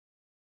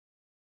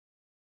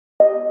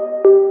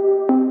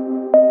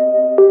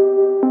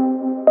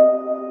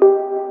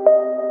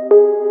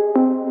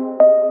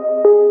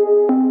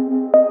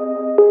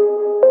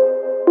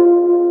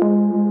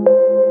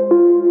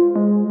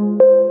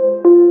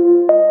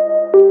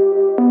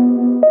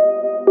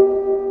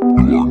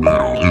You are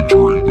now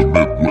entering the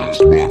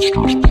Midwest Monsters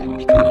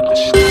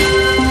Podcast.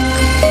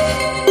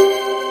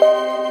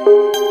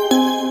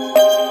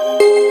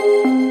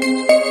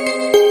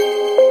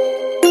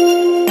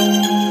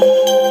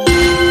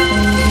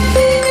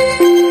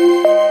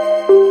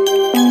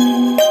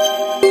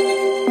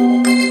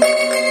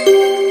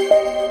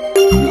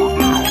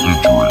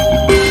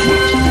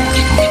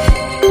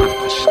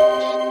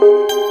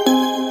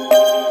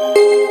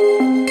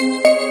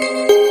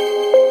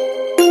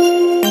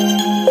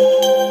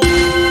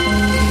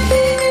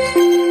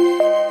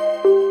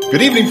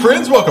 Good evening,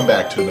 friends. Welcome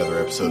back to another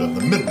episode of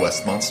the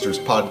Midwest Monsters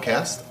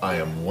Podcast. I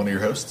am one of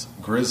your hosts,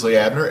 Grizzly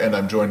Abner, and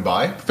I'm joined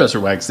by Professor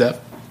Wagstaff.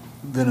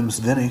 Venom's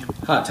Vinny.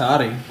 Hot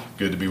Toddy.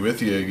 Good to be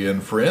with you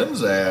again,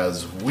 friends,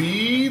 as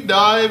we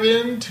dive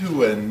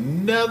into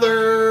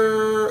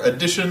another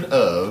edition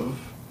of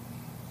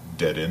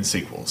Dead End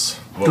Sequels.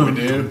 What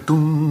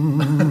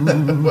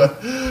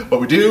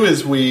we do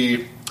is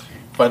we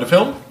find a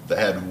film that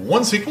had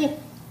one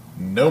sequel,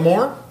 no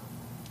more,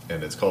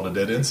 and it's called a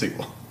Dead End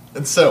Sequel.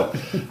 And so,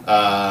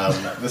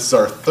 this is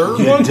our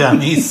third one.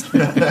 Dummies.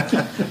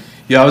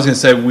 Yeah, I was going to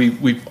say,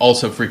 we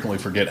also frequently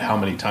forget how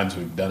many times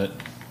we've done it,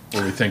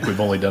 or we think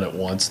we've only done it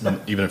once,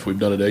 even if we've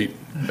done it 8,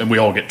 and we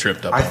all get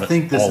tripped up on it. I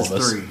think this all is of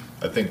us. 3.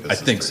 I think this I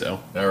is think 3. so.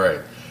 All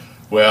right.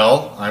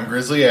 Well, I'm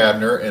Grizzly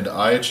Abner, and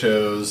I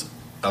chose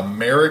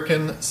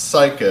American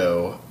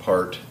Psycho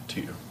Part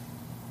 2.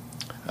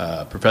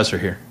 Professor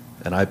here,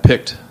 and I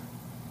picked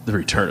The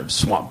Return of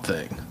Swamp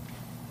Thing.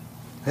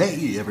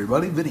 Hey,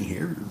 everybody. Vinny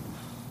here.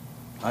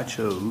 I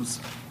chose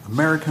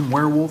American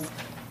Werewolf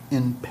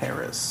in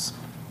Paris.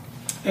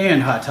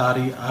 And Hot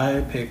Toddy,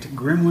 I picked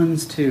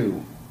Gremlins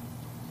 2.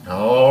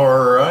 All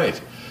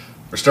right.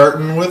 We're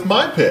starting with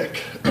my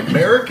pick,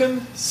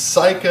 American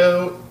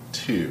Psycho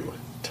 2.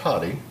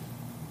 Toddy.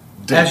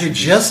 As you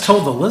just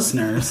told the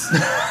listeners,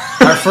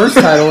 our first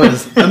title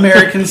is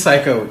American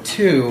Psycho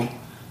 2.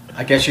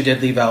 I guess you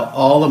did leave out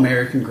All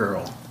American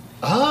Girl.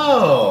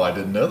 Oh, I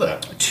didn't know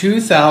that.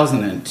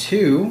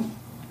 2002,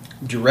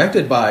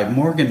 directed by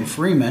Morgan J.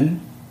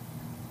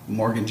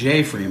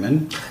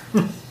 Freeman,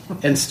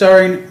 and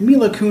starring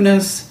Mila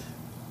Kunis,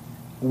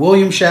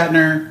 William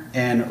Shatner,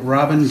 and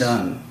Robin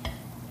Dunn.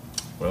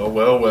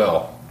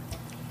 Well.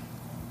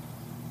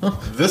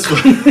 This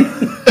was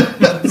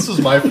this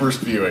was my first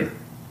viewing.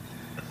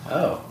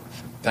 Oh.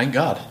 Thank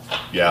God.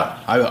 Yeah.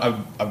 I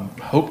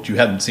hoped you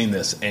hadn't seen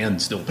this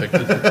and still picked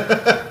it.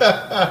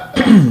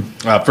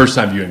 First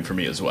time viewing for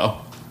me as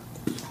well.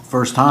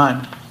 First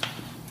time.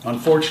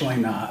 Unfortunately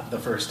not the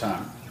first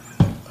time.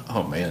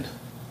 Oh, man.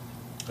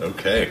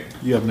 Okay.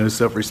 You have no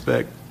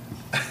self-respect.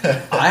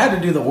 I had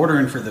to do the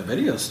ordering for the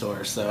video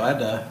store, so I had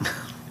to...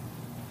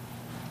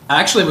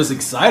 I actually was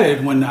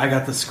excited when I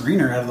got the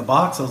screener out of the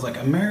box. I was like,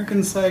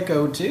 American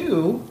Psycho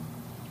 2?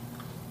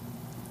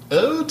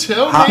 Oh,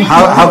 tell me.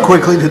 How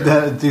quickly did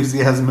that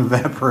enthusiasm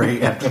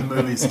evaporate after the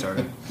movie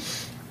started?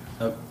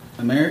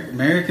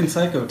 American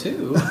Psycho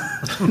 2?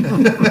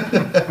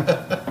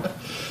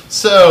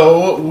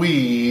 So,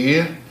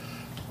 we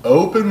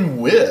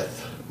open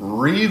with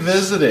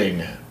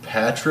revisiting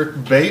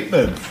Patrick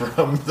Bateman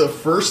from the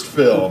first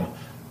film,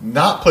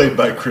 not played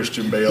by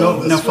Christian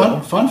Bale in this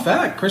film. Fun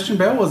fact, Christian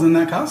Bale was in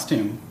that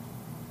costume.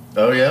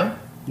 Oh, yeah?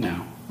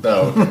 No.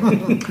 No.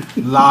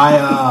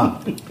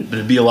 Liar.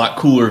 It'd be a lot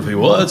cooler if he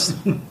was.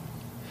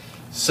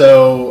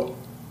 So,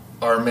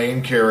 our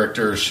main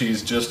character,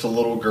 she's just a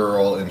little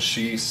girl, and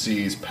she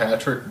sees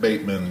Patrick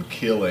Bateman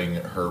killing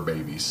her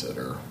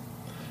babysitter.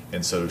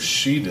 And so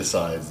she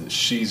decides that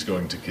she's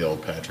going to kill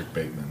Patrick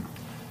Bateman.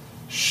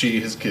 She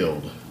has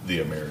killed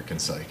the American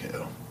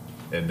Psycho.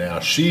 And now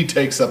she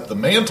takes up the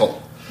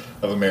mantle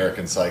of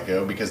American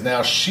Psycho because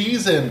now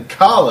she's in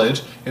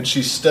college and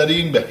she's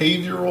studying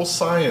behavioral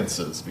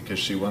sciences because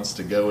she wants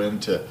to go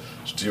to the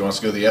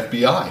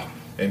FBI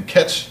and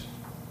catch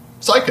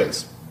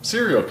psychos,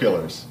 serial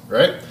killers,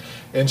 right?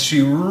 And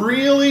she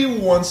really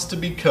wants to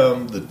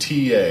become the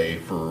TA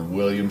for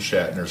William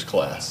Shatner's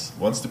class.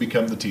 Wants to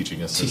become the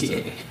teaching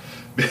assistant.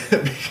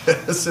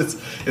 Because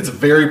it's a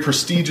very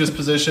prestigious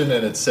position,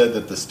 and it's said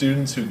that the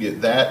students who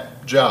get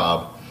that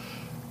job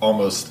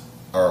almost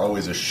are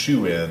always a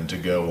shoo-in to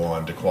go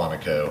on to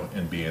Quantico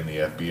and be in the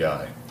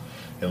FBI.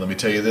 And let me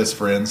tell you this,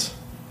 friends.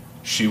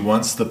 She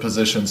wants the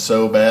position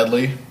so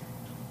badly,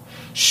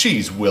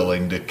 she's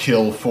willing to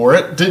kill for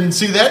it. Didn't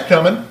see that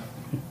coming.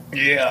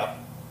 Yeah.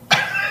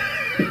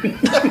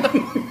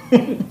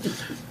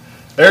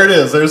 There it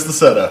is. There's the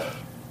setup.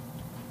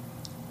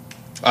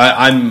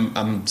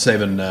 I'm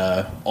saving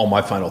all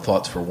my final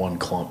thoughts for one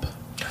clump.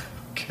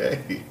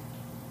 Okay.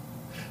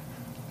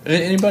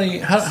 Anybody?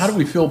 How do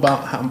we feel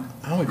about how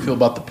do we feel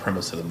about the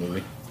premise of the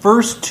movie?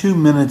 First 2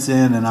 minutes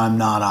in, and I'm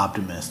not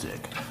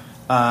optimistic.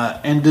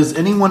 And does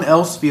anyone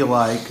else feel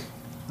like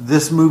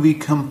this movie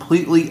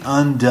completely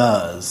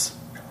undoes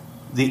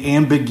the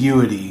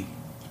ambiguity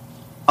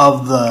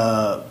of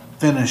the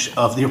finish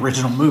of the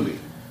original movie?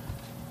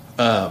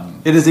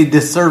 It is a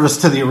disservice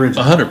to the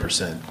original.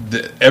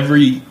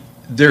 100%.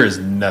 There is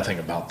nothing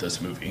about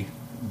this movie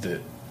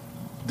that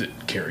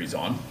carries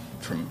on.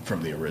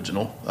 from the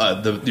original.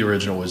 The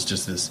original was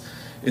just this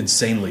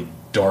insanely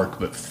dark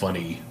but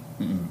funny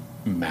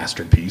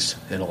masterpiece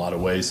in a lot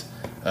of ways,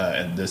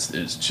 and this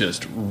is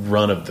just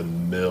run of the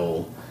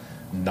mill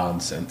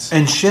nonsense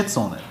and shits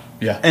on it.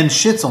 Yeah, and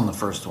shits on the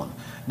first one.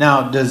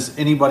 Now, does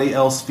anybody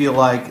else feel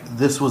like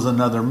this was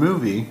another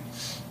movie?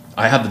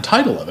 I have the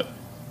title of it.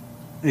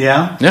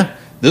 Yeah? Yeah.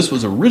 This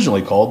was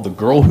originally called The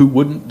Girl Who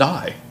Wouldn't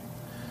Die.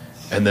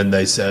 And then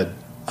they said,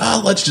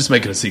 let's just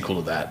make it a sequel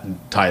to that and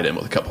tie it in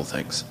with a couple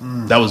things.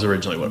 That was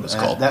originally what it was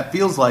called. That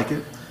feels like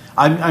it.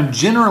 I'm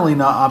generally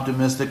not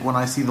optimistic when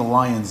I see the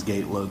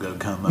Lionsgate logo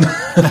come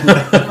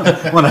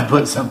up when I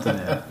put something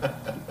in.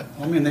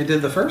 I mean, they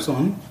did the first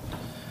one.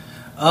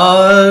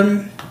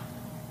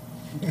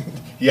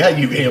 Yeah,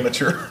 you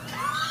amateur.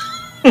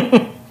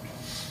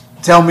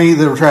 Tell me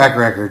the track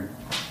record.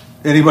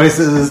 Anybody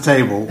sit at this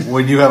table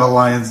when you have a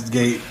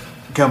Lionsgate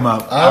come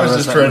up? I was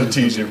just trying to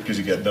tease you because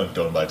you got dunked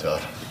on by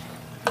Todd.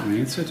 I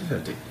mean, it's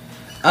 50-50.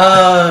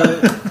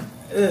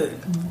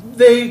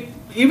 They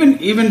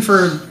even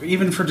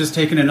for just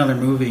taking another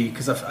movie,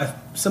 because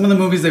some of the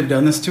movies they've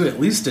done this to, at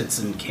least it's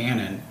in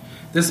canon.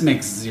 This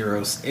makes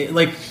zero.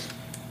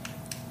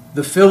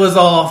 The fill is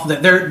off.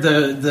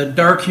 The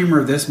dark humor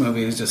of this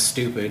movie is just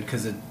stupid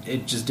because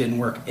it just didn't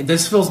work.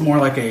 This feels more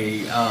like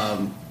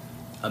a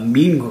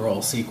Mean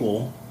Girl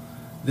sequel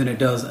than it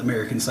does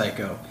American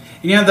Psycho.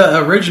 And yeah,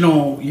 the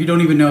original, you don't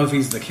even know if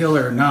he's the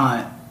killer or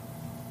not.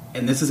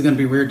 And this is going to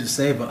be weird to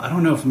say, but I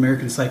don't know if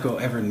American Psycho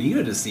ever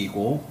needed a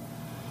sequel.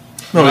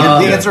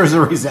 No, the answer is a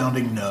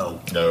resounding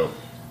no. No.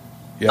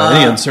 Yeah,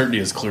 any uncertainty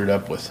is cleared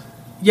up with.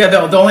 Yeah,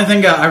 the only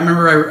thing I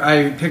remember,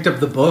 I picked up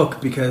the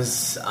book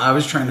because I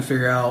was trying to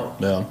figure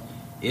out,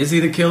 is he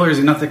the killer? Is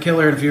he not the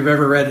killer? And if you've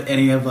ever read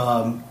any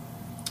of,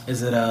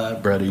 is it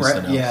Bret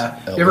Easton? Yeah,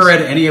 if you ever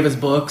read any of his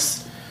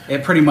books,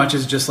 it pretty much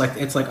is just like,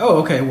 it's like,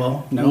 oh, okay,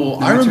 well, no.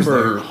 Well, I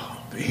remember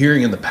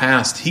hearing in the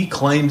past, he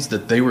claims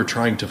that they were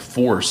trying to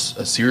force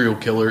a serial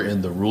killer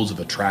in the Rules of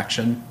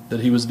Attraction that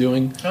he was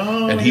doing.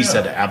 Oh, and he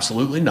said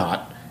absolutely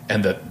not,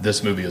 and that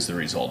this movie is the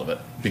result of it,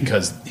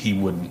 because he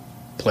wouldn't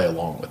play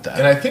along with that.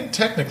 And I think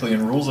technically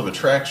in Rules of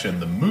Attraction,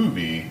 the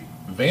movie,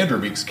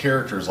 Vanderbeek's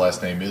character's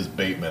last name is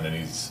Bateman, and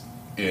he's,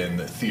 in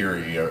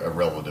theory, a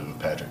relative of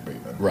Patrick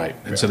Bateman. Right.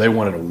 And so they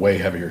wanted a way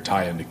heavier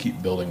tie-in to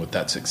keep building with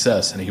that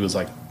success, and he was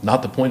like,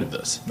 not the point of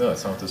this. No,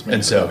 that's not what this movie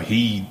And so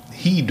he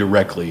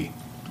directly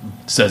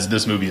says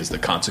this movie is the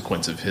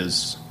consequence of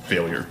his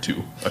failure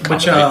to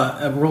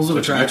accommodate. Which, Rules of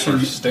Attraction,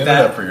 standing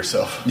up for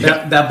yourself.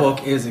 That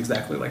book is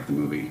exactly like the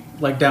movie.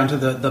 Like down to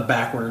the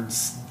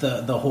backwards,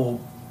 the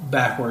whole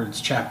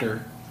backwards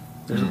chapter.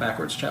 There's a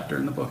backwards chapter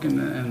in the book and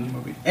the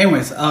movie.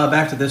 Anyways,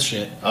 back to this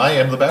shit. I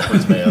am the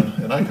backwards man,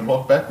 and I can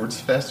walk backwards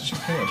as fast as you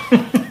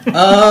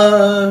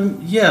can.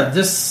 Yeah,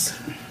 this...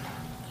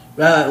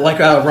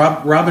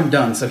 Robin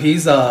Dunn. So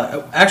he's...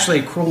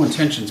 actually, Cruel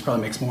Intentions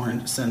probably makes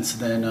more sense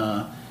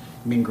than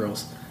Mean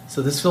Girls.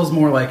 So this feels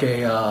more like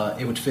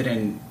it would fit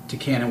into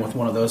canon with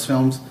one of those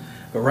films.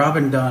 But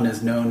Robin Dunn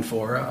is known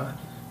for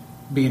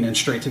being in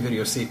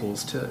straight-to-video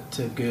sequels to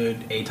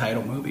good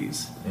A-title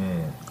movies.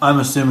 I'm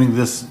assuming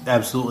this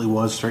absolutely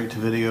was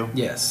straight-to-video?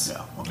 Yes.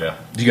 Yeah.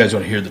 Do you guys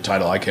want to hear the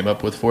title I came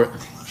up with for it?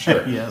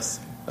 Sure. Yes.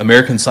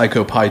 American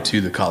Psycho Pie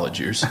 2, The College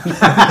Years.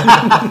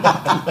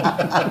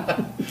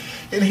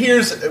 And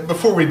here's,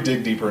 before we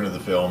dig deeper into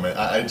the film,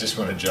 I just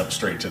want to jump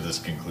straight to this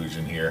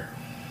conclusion here.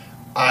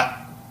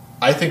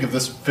 I think if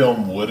this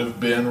film would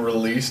have been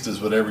released as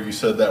whatever you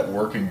said that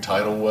working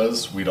title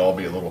was, we'd all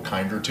be a little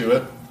kinder to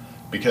it.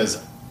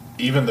 Because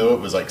even though it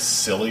was like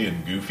silly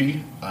and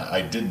goofy,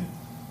 I didn't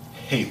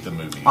hate the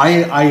movie.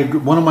 I agree.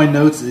 One of my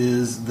notes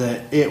is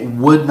that it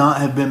would not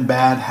have been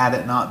bad had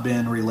it not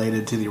been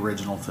related to the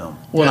original film.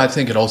 Well, I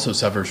think it also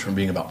suffers from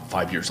being about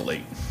 5 years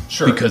late.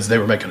 Sure. Because they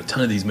were making a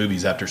ton of these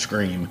movies after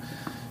Scream.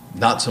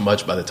 Not so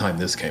much by the time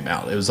this came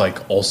out. It was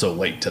like also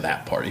late to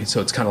that party.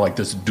 So it's kind of like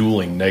this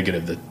dueling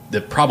negative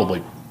that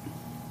probably...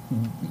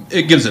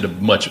 It gives it a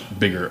much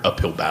bigger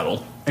uphill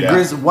battle. And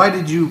Grizz, why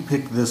did you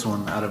pick this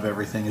one out of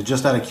everything? Is it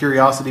just out of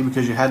curiosity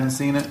because you hadn't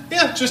seen it?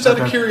 Yeah, just out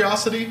of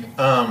curiosity.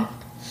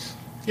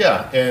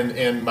 Yeah,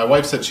 and my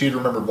wife said she'd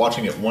remembered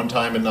watching it one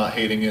time and not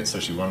hating it, so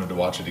she wanted to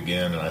watch it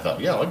again, and I thought,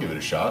 yeah, I'll give it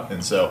a shot.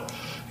 And so,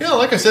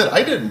 like I said,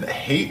 I didn't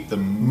hate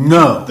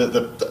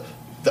the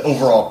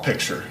overall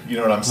picture. You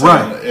know what I'm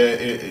saying?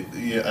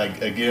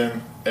 Right.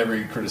 Again,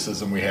 every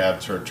criticism we have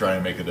to try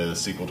and make it a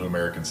sequel to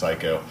American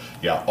Psycho,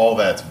 all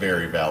that's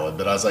very valid.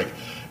 But I was like,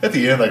 at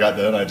the end I got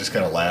done, I just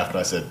kind of laughed, and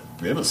I said,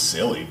 it was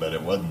silly, but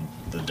it wasn't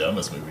the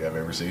dumbest movie I've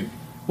ever seen.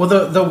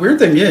 Well, the weird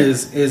thing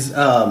is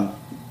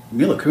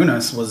Mila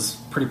Kunis was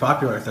pretty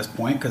popular at this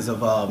point because of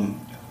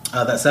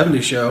that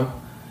 70s show.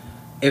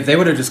 If they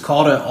would have just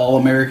called it All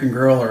American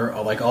Girl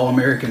or like All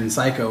American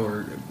Psycho,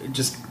 or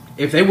just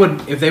if they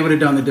would have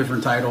done the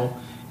different title,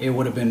 it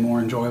would have been more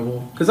enjoyable.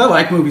 Because I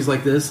like movies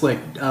like this,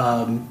 like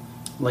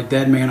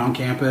Dead Man on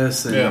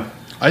Campus. And,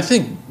 I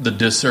think the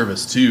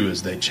disservice too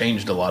is they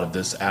changed a lot of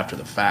this after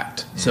the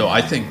fact. So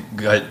I think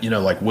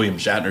like William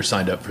Shatner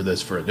signed up for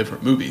this for a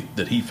different movie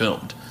that he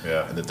filmed.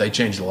 Yeah. And that they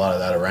changed a lot of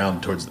that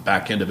around towards the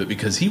back end of it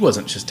because he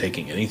wasn't just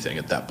taking anything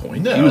at that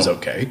point. No. He was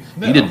okay.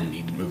 No. He didn't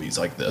need movies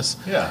like this.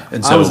 Yeah.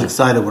 And so I was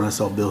excited when I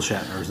saw Bill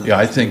Shatner's. in yeah,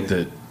 I this think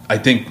movie. that I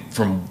think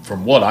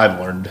from what I've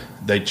learned,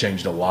 they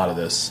changed a lot of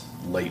this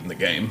late in the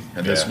game,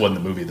 and this Yeah.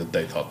 wasn't the movie that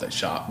they thought they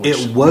shot. Which,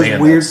 It was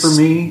weird that's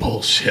for me.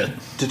 Bullshit.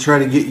 to try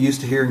to get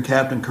used to hearing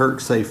Captain Kirk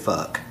say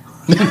 "fuck."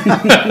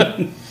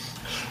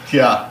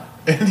 Yeah,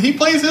 and he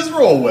plays his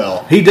role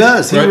well. He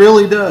does. He Right.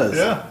 really does.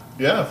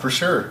 Yeah, for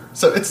sure.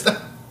 So it's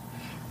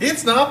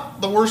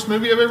not the worst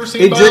movie I've ever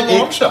seen by a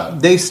long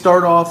shot. They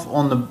start off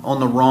on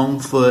the wrong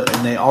foot,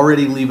 and they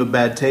already leave a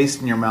bad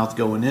taste in your mouth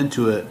going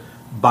into it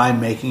by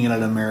making it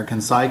an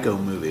American Psycho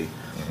movie.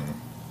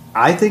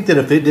 I think that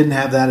if it didn't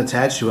have that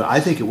attached to it, I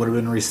think it would have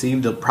been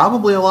received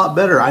probably a lot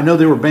better. I know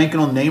they were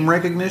banking on name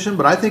recognition,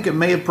 but I think it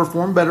may have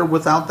performed better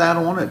without that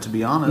on it, to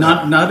be honest.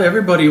 Not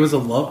everybody was a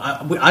love.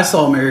 I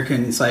saw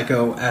American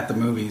Psycho at the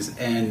movies,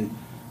 and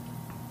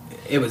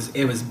it was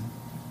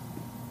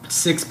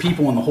 6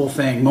 people in the whole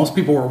thing. Most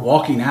people were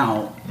walking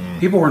out.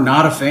 People were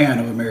not a fan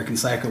of American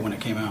Psycho when it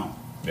came out.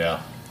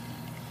 Yeah.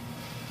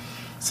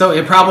 So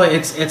it probably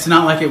it's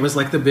not like it was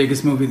like the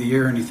biggest movie of the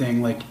year or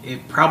anything. Like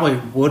it probably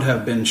would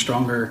have been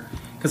stronger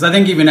because I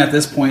think even at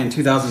this point in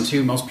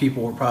 2002, most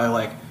people were probably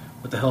like,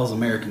 "What the hell is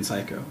American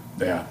Psycho?"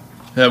 Yeah,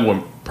 that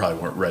one probably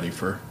weren't ready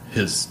for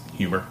his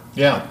humor.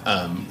 Yeah.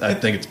 I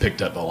think it's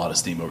picked up a lot of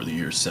steam over the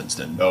years since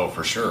then. Oh,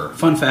 for sure.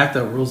 Fun fact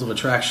though, Rules of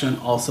Attraction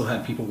also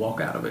had people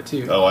walk out of it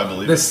too. Oh, I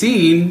believe the it.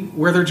 scene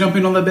where they're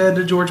jumping on the bed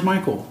to George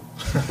Michael.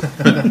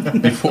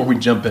 Before we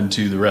jump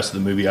into the rest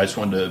of the movie, I just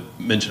wanted to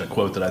mention a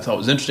quote that I thought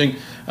was interesting.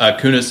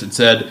 Kunis had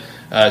said,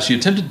 she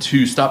attempted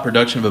to stop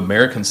production of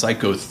American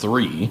Psycho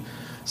 3,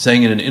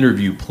 saying in an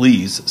interview,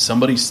 "Please,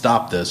 somebody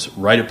stop this,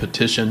 write a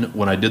petition.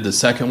 When I did the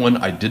second one,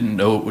 I didn't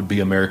know it would be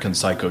American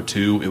Psycho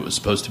 2. It was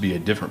supposed to be a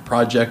different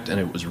project, and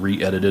it was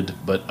re-edited,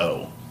 but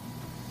oh."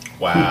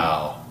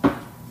 Wow.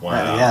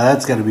 Wow. Yeah,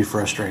 that's got to be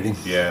frustrating.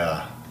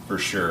 Yeah, for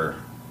sure.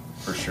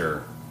 For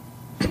sure.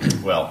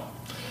 Well,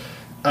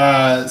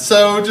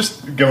 so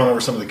just going over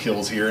some of the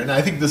kills here, and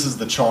I think this is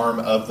the charm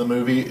of the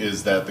movie,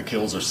 is that the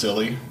kills are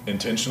silly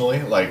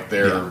intentionally. Like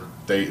the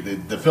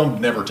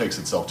film never takes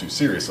itself too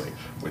seriously,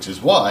 which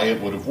is why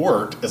it would have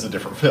worked as a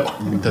different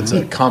film. That's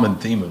a common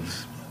theme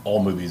of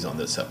all movies on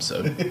this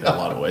episode in a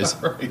lot of ways.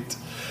 Right.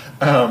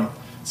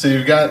 So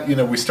you've got,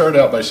 we started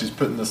out by she's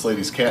putting this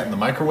lady's cat in the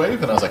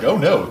microwave, and I was like, oh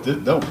no,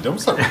 no, don't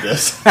start with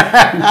this.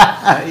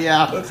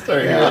 Yeah. Let's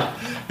start here.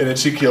 And then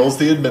she kills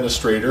the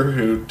administrator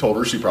who told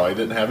her she probably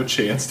didn't have a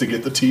chance to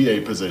get the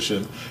TA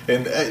position.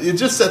 And it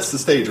just sets the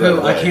stage right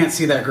away. I can't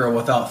see that girl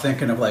without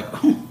thinking of like,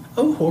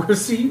 oh,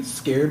 Horsey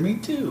scared me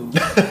too.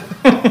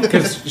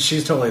 Because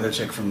she's totally the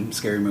chick from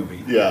Scary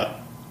Movie. Yeah,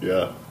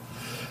 yeah.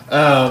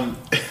 And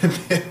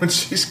then when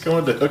she's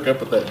going to hook up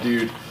with that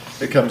dude,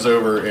 it comes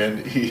over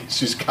and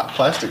she's got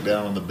plastic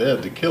down on the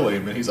bed to kill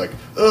him, and he's like,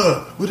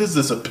 "Ugh, what is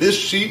this, a piss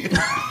sheet?"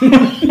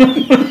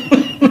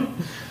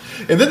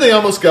 And then they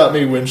almost got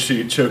me when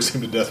she chokes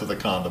him to death with a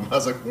condom. I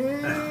was like,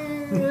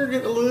 we're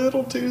getting a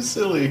little too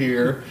silly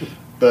here,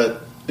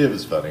 but it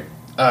was funny.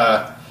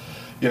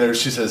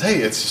 She says, "Hey,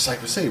 it's just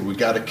like we say, we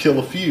got to kill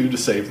a few to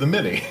save the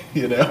many."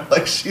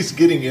 Like she's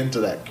getting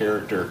into that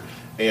character,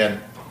 and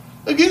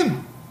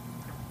again,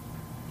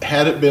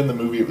 had it been the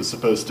movie it was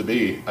supposed to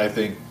be, I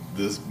think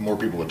more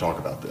people would talk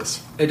about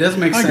this. It does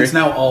make I sense agree.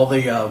 now, all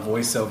the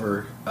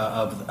voiceover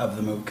of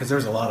the movie, because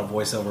there's a lot of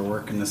voiceover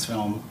work in this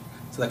film,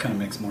 so that kind of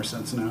makes more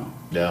sense now.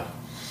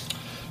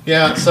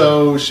 Yeah,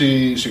 so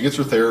she gets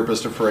her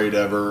therapist afraid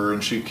of her,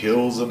 and she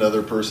kills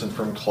another person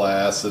from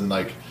class, and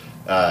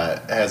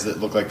has it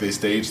look like they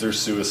staged their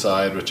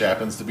suicide, which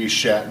happens to be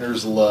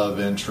Shatner's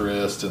love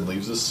interest, and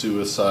leaves a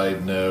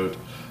suicide note.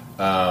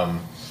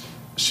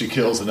 She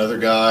kills another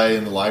guy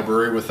in the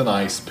library with an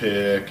ice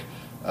pick.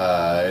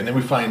 And then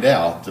we find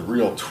out the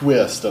real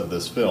twist of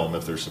this film,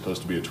 if there's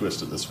supposed to be a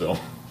twist of this film,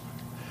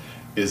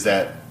 is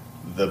that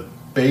the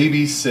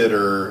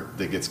babysitter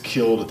that gets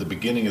killed at the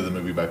beginning of the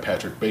movie by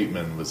Patrick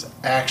Bateman was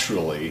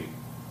actually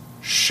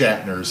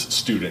Shatner's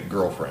student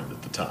girlfriend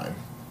at the time.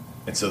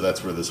 And so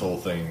that's where this whole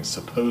thing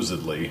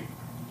supposedly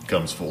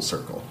comes full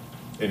circle.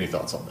 Any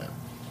thoughts on that?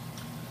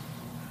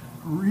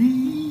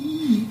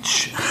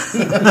 Reach.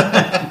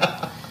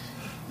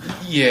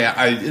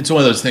 Yeah, it's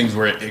one of those things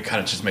where it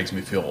kind of just makes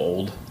me feel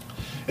old.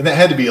 And that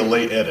had to be a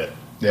late edit,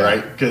 Yeah.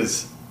 right?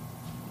 Because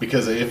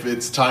if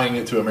it's tying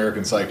it to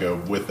American Psycho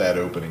with that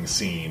opening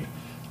scene,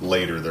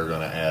 later they're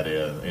going to add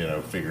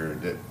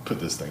in, put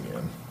this thing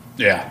in.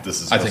 Yeah,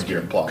 This is I supposed think to be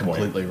you're a plot point.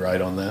 completely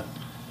right on that.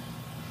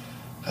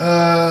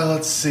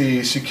 Let's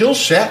see. She kills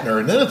Shatner,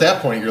 and then at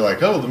that point you're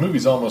like, oh, the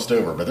movie's almost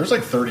over. But there's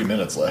like 30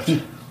 minutes left.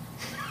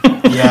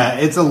 Yeah,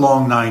 it's a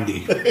long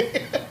 90.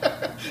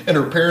 And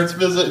her parents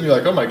visit, and you're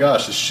like, oh my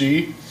gosh, is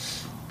she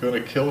going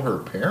to kill her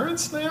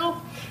parents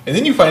now? And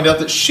then you find out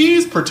that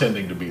she's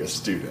pretending to be a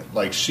student.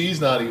 Like, she's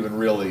not even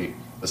really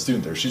a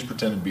student there. She's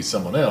pretending to be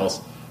someone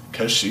else.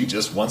 because she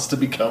just wants to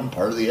become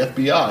part of the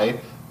FBI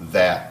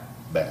that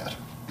bad.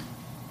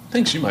 I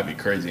think she might be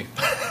crazy.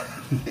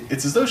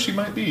 It's as though she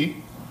might be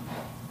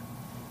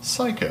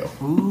psycho.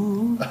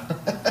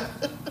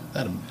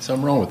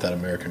 Something wrong with that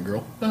American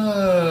Girl.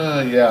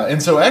 Yeah,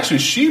 and so actually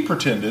she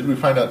pretended, we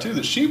find out too,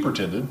 that she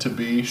pretended to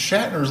be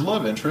Shatner's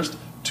love interest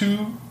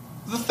to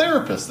the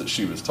therapist that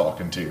she was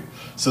talking to.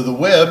 So the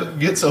web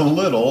gets a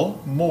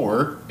little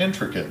more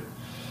intricate.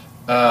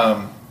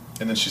 And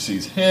then she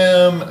sees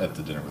him at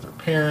the dinner with her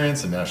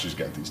parents, and now she's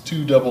got these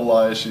two double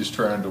lies she's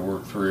trying to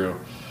work through.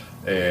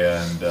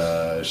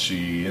 And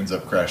she ends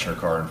up crashing her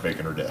car and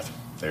faking her death.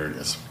 There it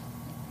is.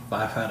 If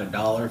I had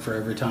 $1 for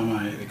every time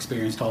I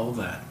experienced all of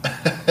that.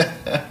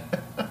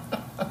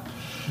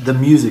 The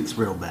music's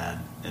real bad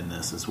in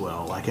this as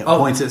well. Like at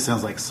points, it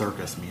sounds like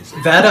circus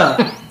music. That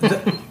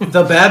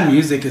the bad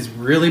music is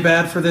really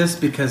bad for this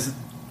because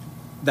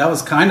that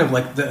was kind of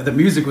like the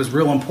music was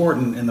real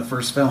important in the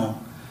first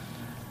film,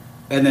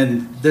 and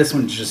then this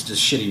one's just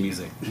shitty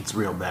music. It's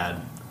real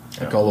bad.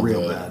 Like all of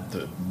Real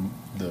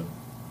the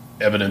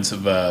evidence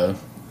of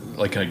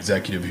like an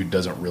executive who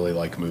doesn't really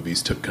like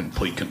movies took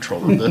complete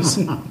control of this.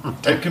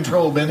 Take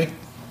control, Benny.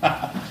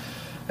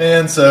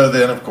 And so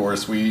then, of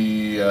course,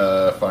 we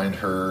find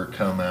her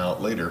come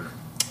out later.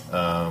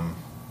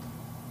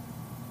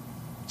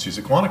 She's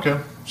at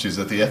Quantico. She's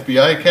at the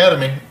FBI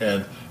Academy,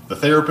 and the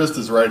therapist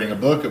has written a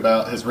book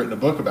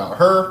about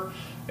her,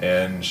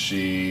 and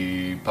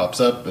she pops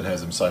up and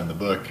has him sign the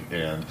book,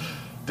 and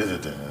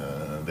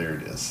there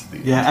it is.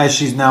 Yeah, as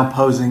she's now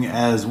posing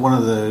as one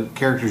of the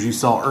characters you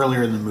saw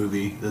earlier in the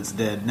movie that's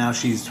dead. Now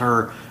she's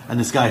her, and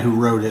this guy who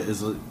wrote it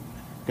is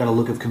got a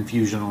look of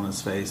confusion on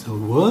his face.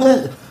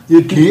 What?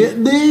 You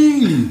can't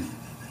be.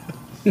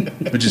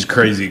 Which is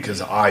crazy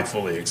because I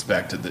fully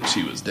expected that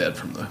she was dead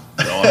from the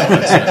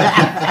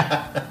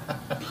onset.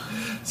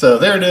 So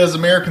there it is,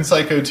 American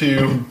Psycho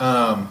 2.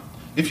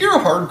 If you're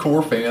a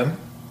hardcore fan...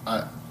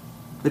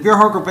 If you're a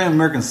hardcore fan of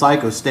American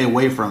Psycho, stay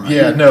away from it.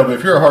 Yeah, no, but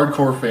if you're a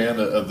hardcore fan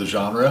of the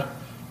genre,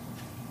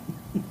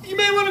 you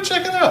may want to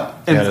check it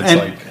out.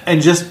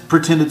 And just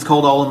pretend it's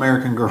called All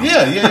American Girl.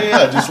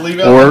 Yeah. Just leave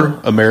out. Or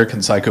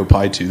American Psycho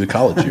Pie 2, The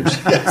College Years.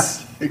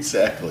 Yes,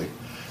 exactly.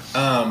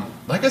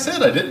 Like I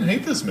said, I didn't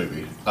hate this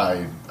movie.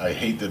 I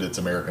hate that it's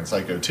American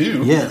Psycho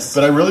 2. Yes.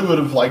 But I really would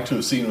have liked to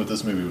have seen what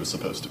this movie was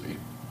supposed to be.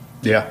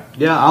 Yeah.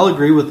 Yeah, I'll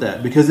agree with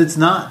that because it's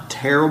not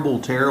terrible.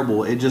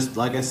 It just,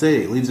 like I say,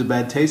 it leaves a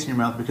bad taste in your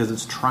mouth because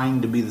it's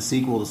trying to be the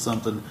sequel to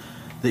something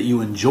that you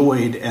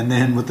enjoyed, and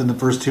then within the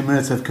first 2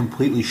 minutes have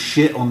completely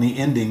shit on the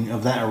ending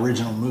of that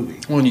original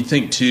movie. Well, and you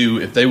think, too,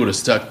 if they would have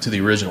stuck to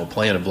the original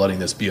plan of letting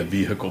this be a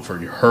vehicle for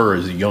her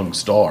as a young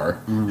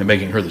star and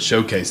making her the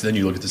showcase, then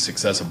you look at the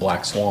success of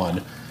Black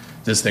Swan,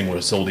 this thing would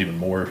have sold even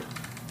more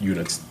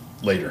units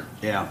later.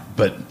 Yeah.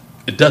 But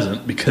it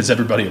doesn't because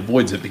everybody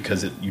avoids it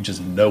because you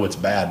just know it's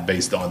bad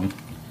based on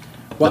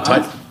the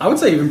type. I would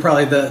say even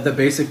probably the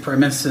basic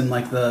premise and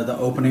like the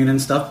opening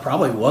and stuff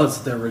probably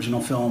was the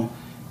original film.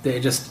 They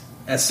just,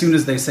 as soon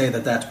as they say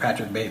that that's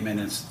Patrick Bateman,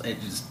 it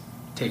just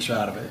takes you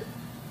out of it.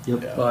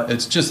 Yep. Yeah. But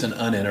it's just an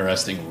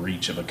uninteresting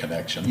reach of a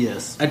connection.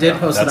 Yes. I did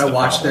post that that's I the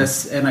watched problem.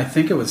 this, and I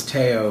think it was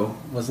Teo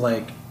was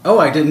like, "Oh,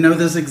 I didn't know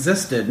this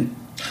existed,"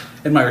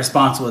 and my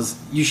response was,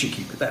 "You should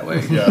keep it that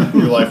way." Yeah,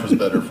 your life was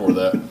better for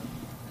that.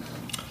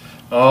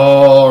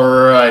 All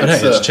right. But hey,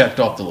 so, it's checked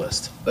off the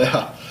list.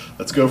 yeah,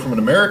 let's go from an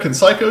American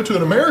Psycho to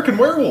an American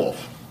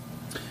Werewolf.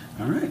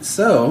 All right,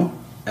 so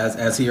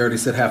as he already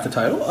said half the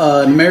title,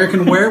 An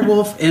American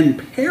Werewolf in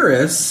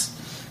Paris,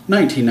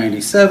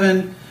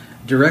 1997,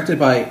 directed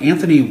by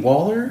Anthony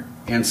Waller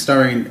and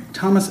starring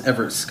Thomas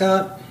Everett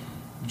Scott,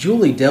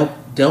 Julie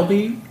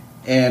Delby,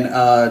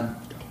 and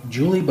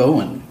Julie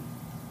Bowen.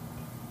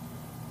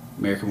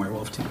 American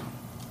Werewolf 2.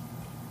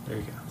 There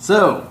you go.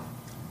 So,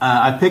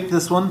 I picked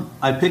this one.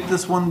 I picked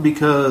this one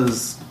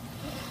because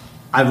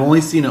I've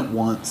only seen it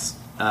once,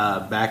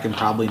 back in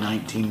probably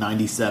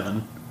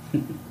 1997.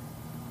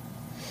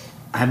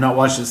 I have not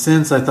watched it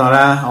since. I thought,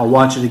 I'll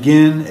watch it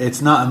again.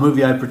 It's not a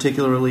movie I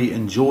particularly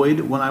enjoyed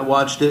when I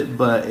watched it,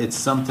 but it's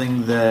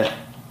something that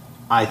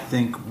I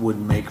think would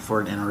make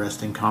for an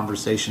interesting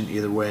conversation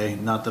either way.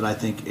 Not that I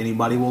think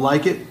anybody will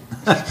like it.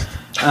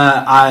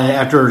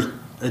 After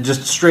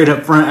just straight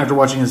up front, after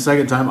watching it a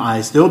second time,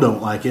 I still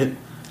don't like it.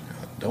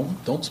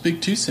 Don't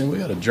speak too soon. We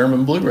got a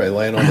German Blu-ray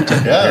laying on the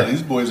table. Yeah,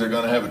 these boys are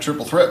going to have a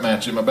triple threat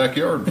match in my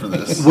backyard for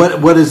this.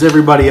 What is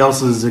everybody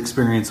else's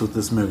experience with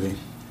this movie?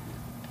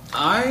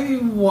 I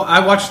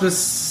watched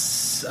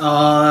this.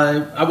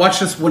 I watched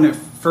this when it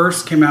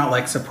first came out,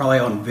 like so probably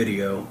on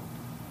video,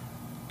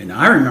 and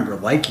I remember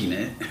liking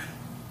it.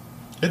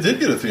 It did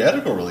get a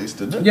theatrical release,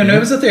 didn't it? Yeah, no, it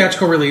was a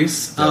theatrical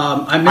release.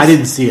 I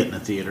didn't see it in the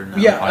theater. No,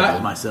 Yeah, I I-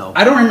 did myself.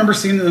 I don't remember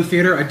seeing it in the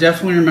theater. I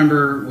definitely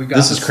remember we got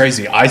This is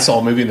crazy. I saw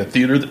a movie in the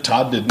theater that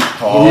Todd didn't.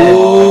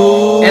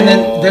 And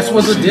then this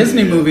was a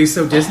Disney movie,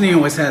 so Disney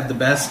always had the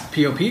best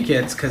POP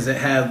kits because it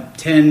had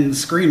 10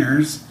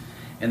 screeners,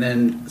 and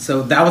then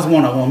so that was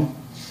one of them.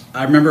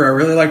 I remember I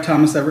really liked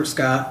Thomas Everett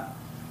Scott.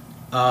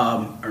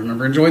 I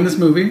remember enjoying this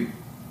movie.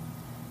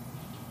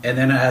 And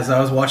then as I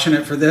was watching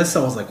it for this,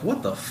 I was like,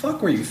 what the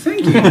fuck were you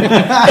thinking?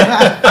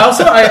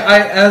 Also,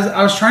 as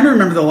I was trying to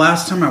remember the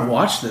last time I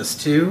watched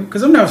this, too,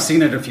 because I've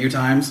seen it a few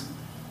times.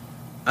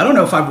 I don't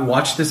know if I've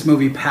watched this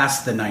movie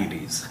past the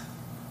 90s.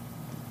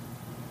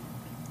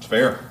 It's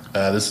fair.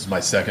 This is my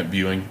second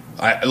viewing.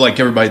 I like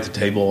everybody at the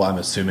table. I'm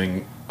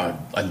assuming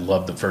I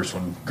loved the first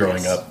one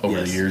growing Yes. up over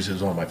Yes. the years. It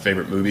was one of my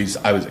favorite movies.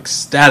 I was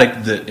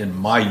ecstatic that in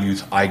my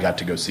youth I got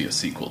to go see a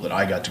sequel, that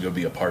I got to go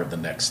be a part of the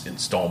next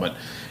installment.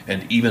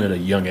 And even at a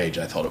young age,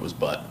 I thought it was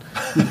butt.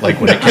 Like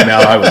when it came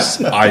out,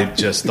 I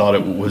just thought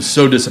it was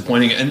so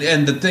disappointing.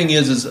 And the thing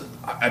is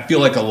I feel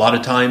like a lot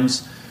of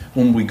times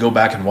when we go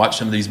back and watch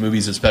some of these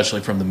movies,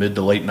 especially from the mid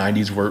to late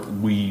 90s, where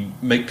we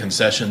make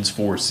concessions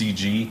for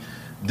CG,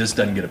 this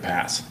doesn't get a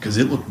pass because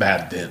it looked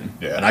bad then.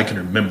 Yeah. And I can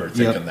remember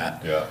thinking Yeah.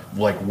 that.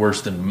 Like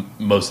worse than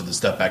most of the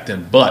stuff back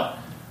then. But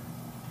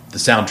the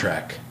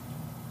soundtrack,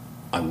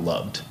 I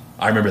loved.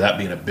 I remember that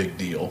being a big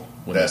deal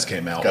when this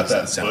came out. Got was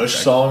that the Bush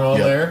soundtrack. song on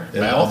Yep. there.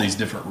 And Mouth. all these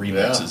different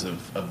remixes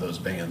of those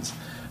bands.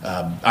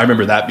 I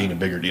remember that being a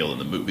bigger deal than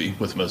the movie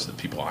with most of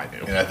the people I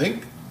knew. And I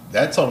think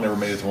that song never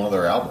made it to one of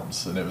their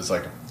albums, and it was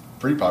like a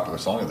pretty popular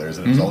song of theirs,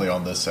 and it was only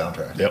on this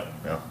soundtrack. Yep.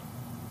 Yeah.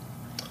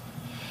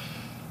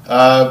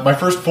 My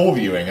first full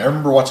viewing, I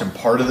remember watching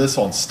part of this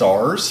on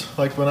Stars,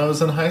 like when I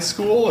was in high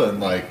school,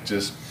 and like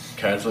just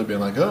casually being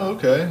like, "Oh,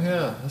 okay,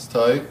 yeah, that's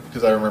tight."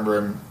 Because I remember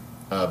him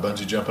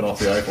bungee jumping off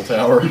the Eiffel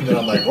Tower, and then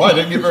I'm like, "Well, I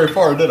didn't get very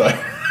far, did I?"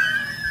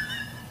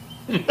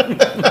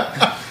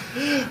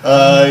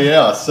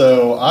 Yeah,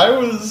 so I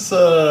was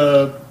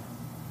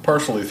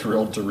partially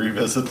thrilled to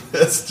revisit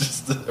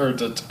this, to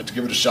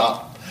give it a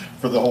shot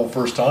for the whole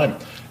first time,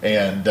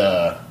 and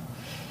that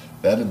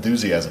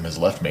enthusiasm has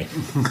left me.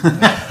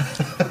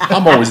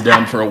 I'm always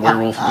down for a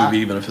werewolf movie,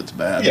 even if it's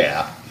bad.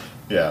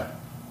 Yeah.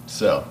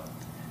 So,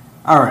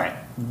 All right.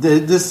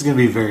 This is going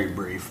to be very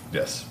brief.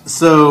 yes,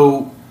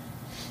 So,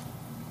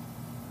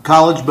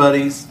 college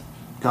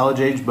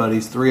age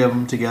buddies, 3 of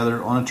them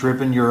together on a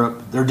trip in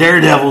Europe. They're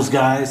daredevils,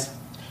 guys.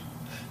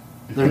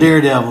 They're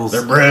daredevils.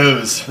 they're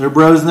bros. They're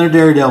bros and they're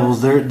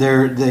daredevils.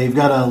 They've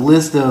got a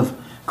list of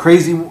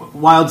crazy,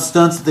 wild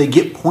stunts that they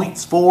get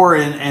points for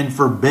and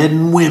for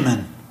bedding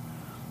women.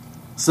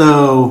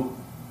 So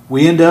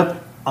we end up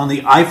on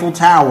the Eiffel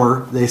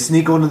Tower. They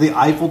sneak onto the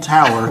Eiffel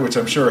Tower. Which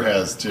I'm sure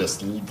has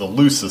just the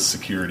loosest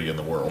security in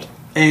the world.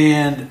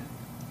 And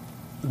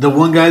the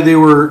one guy they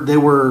were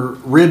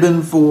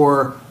ribbing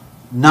for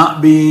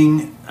not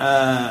being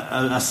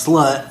a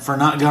slut, for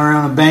not going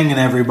around and banging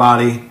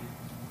everybody.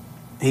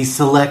 He's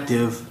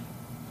selective.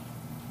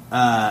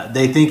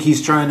 They think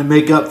he's trying to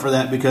make up for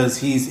that because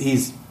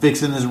he's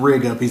fixing his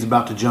rig up. He's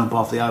about to jump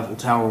off the Eiffel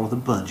Tower with a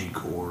bungee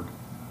cord.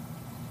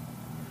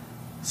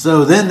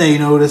 So then they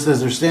notice as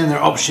they're standing there,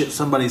 oh shit,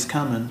 somebody's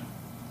coming.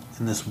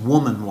 And this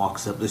woman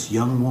walks up, this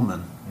young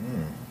woman.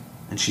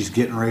 And she's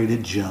getting ready to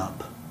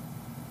jump.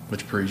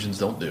 Which Parisians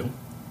don't do.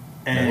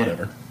 And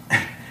Whatever.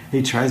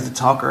 He tries to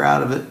talk her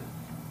out of it.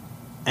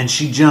 And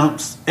she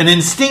jumps. And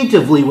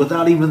instinctively,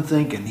 without even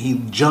thinking, he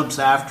jumps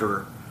after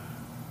her.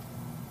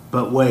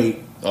 But wait,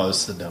 Oh,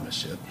 this is the dumbest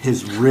shit.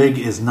 his rig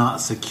is not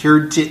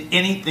secured to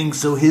anything,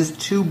 so his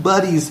 2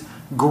 buddies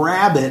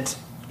grab it.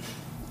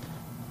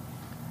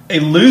 A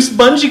loose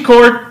bungee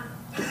cord.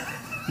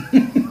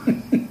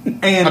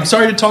 And I'm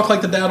sorry to talk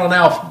like the dad on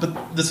Alf,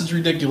 but this is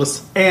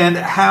ridiculous. and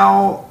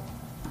how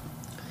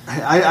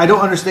I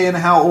don't understand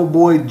how old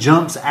boy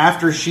jumps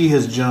after she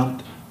has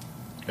jumped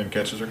And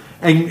catches her.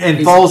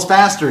 and falls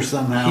faster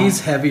somehow.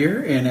 He's heavier,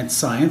 and it's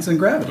science and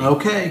gravity.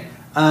 okay.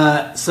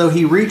 So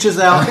he reaches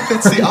out.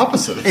 That's the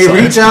opposite of He science.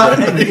 reaches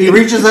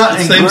out The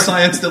and same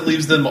science that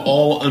leaves them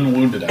all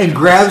unwounded. and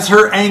grabs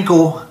her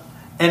ankle,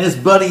 and his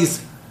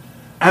buddies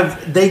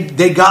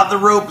they got the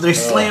rope. They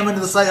slam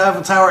into the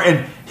Eiffel Tower,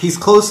 and he's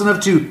close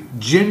enough to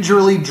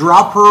gingerly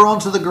drop her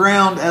onto the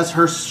ground as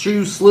her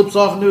shoe slips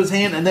off into his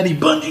hand, and then he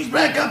bungees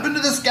back up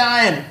into the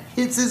sky and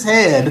hits his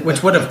head,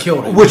 Which would have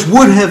killed him. which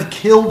would have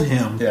killed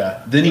him.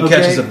 Yeah. Then he Okay.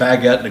 catches a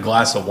baguette and a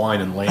glass of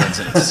wine and lands,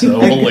 and it's so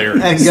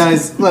hilarious. And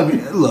guys,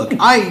 look.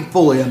 I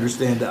fully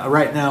understand that.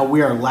 Right now,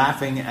 we are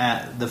laughing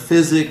at the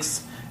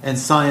physics and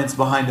science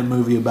behind a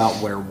movie about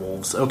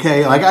werewolves.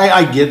 Okay, like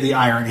I get the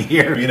irony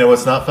here. You know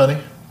what's not funny?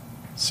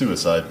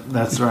 Suicide.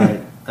 That's right.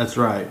 That's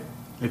right.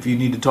 If you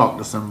need to talk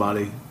to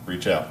somebody,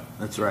 Reach out.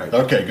 that's right.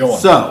 Okay, go on.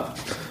 So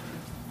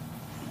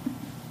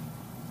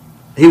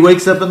he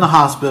wakes up in the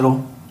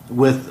hospital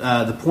with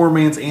the poor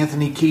man's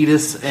Anthony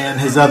Kiedis and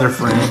his other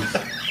friend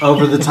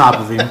over the top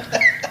of him,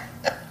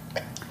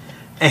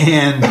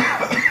 and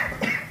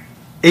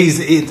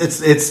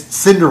it's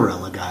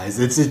Cinderella, guys.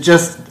 It's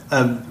just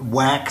a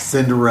whack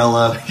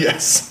Cinderella.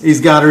 Yes.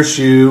 He's got her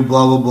shoe,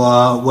 blah blah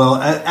blah. Well,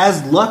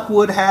 as luck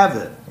would have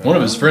it. One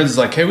of his friends is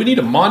like, hey, we need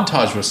a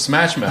montage with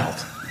Smash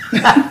Mouth.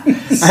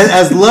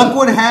 As luck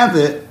would have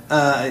it,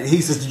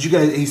 he says, "Did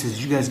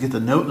you guys get the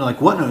note?" And they're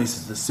like, "What note?" He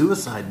says, "The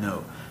suicide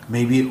note.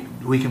 Maybe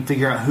we can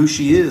figure out who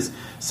she is."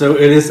 So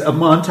it is a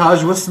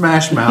montage with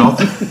Smash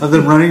Mouth of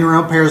them running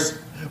around Paris.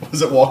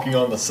 Was it Walking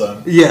on the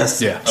Sun?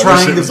 Yes, Yeah. I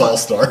wish it was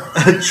All-Star.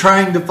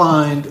 trying to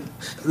find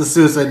the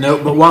suicide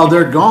note. But while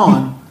they're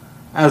gone,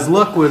 as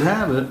luck would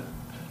have it,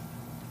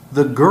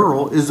 the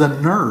girl is a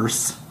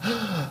nurse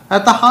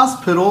at the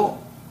hospital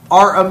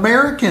our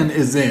American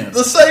is in.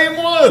 The same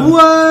one.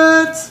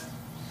 What?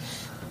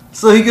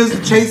 So he goes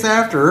to chase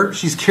after her.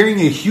 She's carrying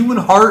a human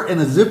heart in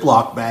a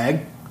Ziploc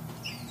bag.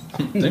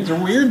 Things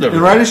are weird. And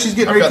right as she's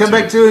getting I've ready to got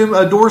come back to him,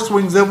 a door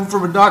swings open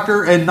from a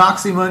doctor and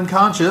knocks him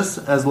unconscious,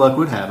 as luck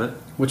would have it.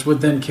 Which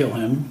would then kill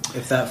him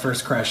if that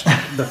first crash,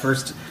 the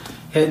first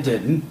hit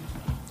didn't.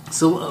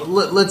 So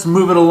let's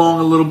move it along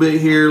a little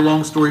bit here.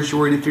 Long story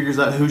short, he figures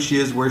out who she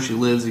is, where she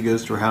lives. He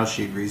goes to her house.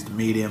 She agrees to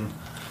meet him.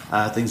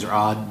 Things are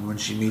odd when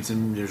she meets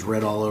him. There's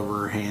red all over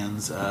her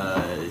hands.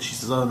 She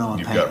says, "Oh no, I'm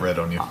You've painting. got red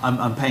on you.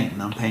 I'm painting.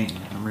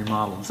 I'm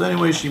remodeling." So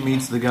anyway, she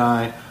meets the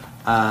guy.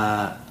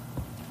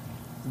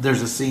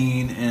 There's a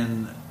scene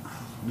in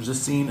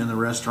the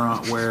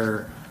restaurant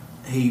where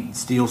he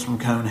steals from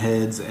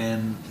Coneheads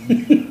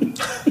and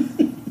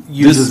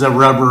uses a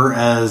rubber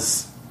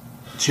as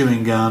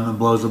chewing gum and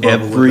blows a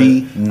bubble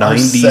Every with it.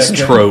 90s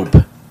second- trope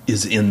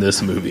is in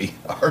this movie.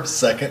 Our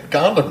second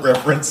condom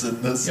reference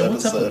in this Yeah,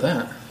 what's episode. up with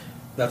that?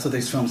 That's what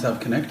these films have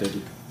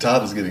connected.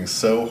 Todd is getting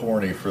so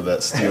horny for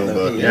that steel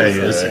book. Yeah, he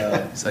is.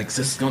 today. It's like, is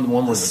this the one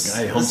where the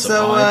guy humps a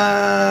So,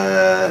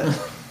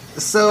 pie?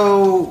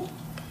 so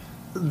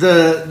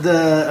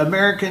the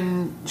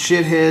American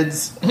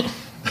shitheads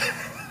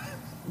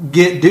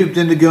get duped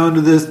into going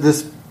to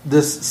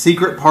this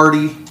secret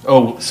party.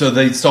 Oh, so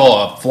they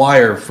saw a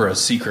flyer for a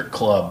secret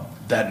club.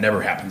 That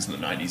never happens in the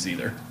 90s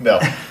either. No,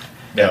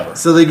 never.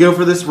 So they go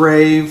for this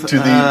rave. To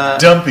the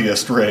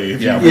dumpiest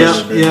rave Yeah, you've yeah,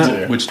 ever been yeah.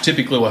 to. Which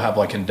typically will have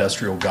like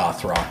industrial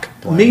goth rock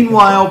playing.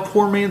 Meanwhile,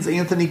 poor man's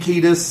Anthony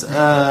Kiedis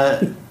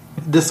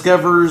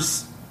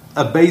discovers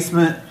a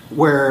basement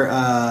where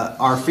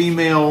our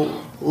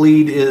female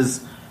lead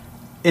is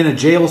in a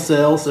jail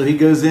cell. So he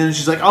goes in and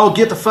she's like, "Oh,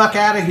 get the fuck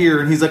out of here!"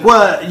 And he's like,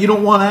 "What? You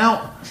don't want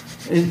out?"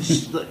 And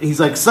he's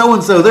like, "So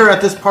and so, they're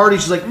at this party."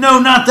 She's like, "No,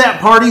 not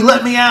that party.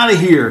 Let me out of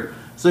here."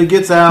 So he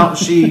gets out.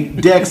 She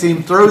decks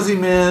him, throws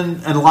him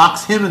in, and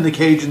locks him in the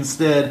cage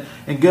instead,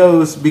 and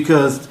goes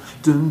because.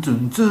 Dun,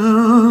 dun,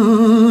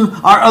 dun,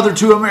 our other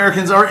two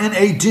Americans are in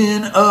a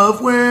den of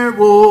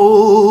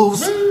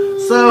werewolves.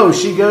 So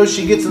she goes,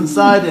 she gets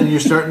inside, and you're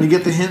starting to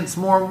get the hints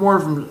more and more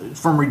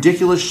from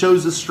ridiculous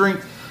shows of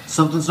strength.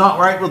 Something's not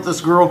right with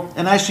this girl.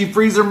 And as she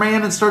frees her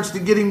man and starts to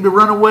get him to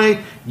run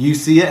away, you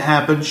see it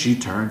happen. She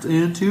turns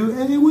into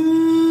a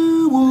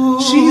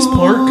werewolf. She's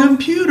part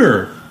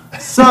computer.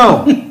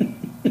 So,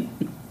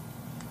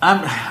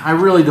 I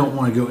really don't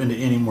want to go into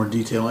any more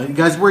detail.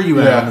 Guys, where are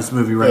you at on this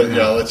movie right now?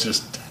 Yeah, let's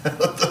just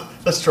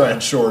let's try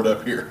and shore it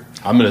up here.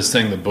 I'm going to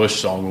sing the Bush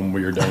song when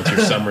we are done with your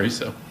summary,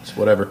 so it's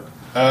whatever.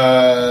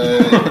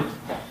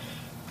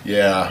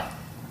 Yeah,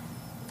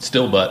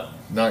 Still but.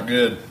 not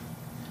good.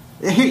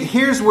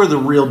 Here's where the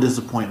real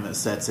disappointment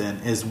sets in,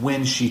 is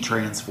when she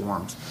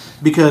transforms.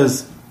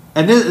 Because,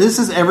 and this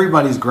is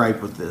everybody's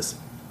gripe with this,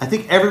 I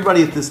think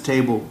everybody at this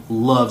table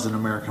loves An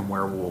American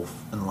Werewolf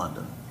in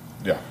London.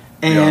 Yeah,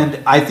 And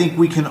yeah. I think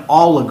we can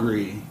all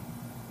agree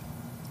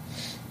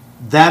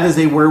that is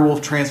a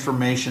werewolf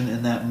transformation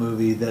in that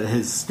movie that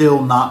has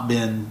still not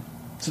been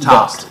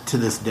topped best. to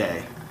this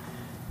day.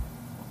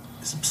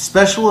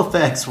 Special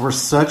effects were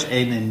such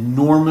an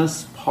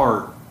enormous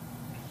part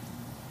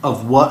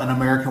of what An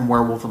American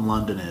Werewolf in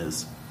London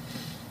is.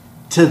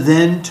 To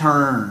then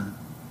turn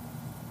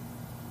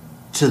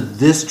to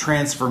this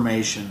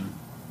transformation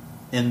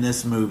in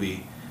this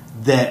movie,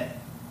 that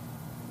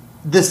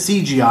the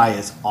CGI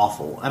is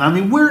awful. And I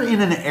mean, we're in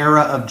an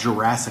era of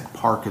Jurassic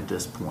Park at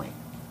this point.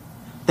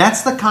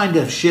 That's the kind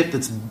of shit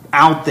that's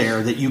out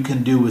there that you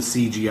can do with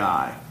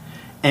CGI.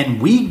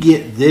 And we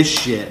get this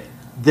shit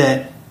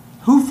that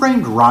Who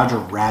Framed Roger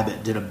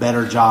Rabbit did a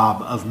better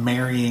job of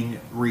marrying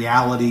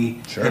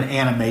reality Sure. and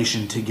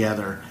animation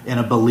together in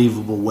a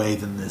believable way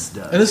than this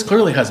does. And this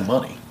clearly has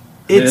money.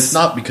 I mean, It's- it's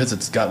not because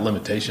it's got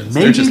limitations.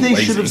 They're Maybe just they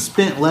lazy. should have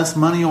spent less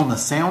money on the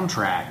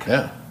soundtrack.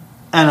 Yeah.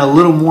 And a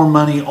little more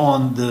money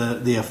on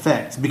the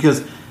effects,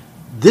 because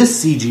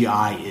this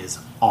CGI is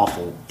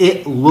awful.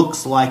 It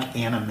looks like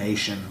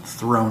animation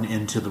thrown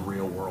into the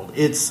real world.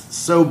 It's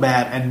so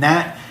bad, and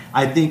that,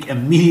 I think,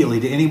 immediately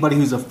to anybody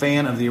who's a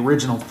fan of the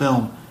original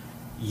film,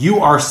 you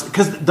are,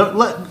 because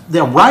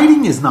the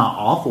writing is not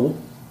awful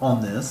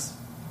on this,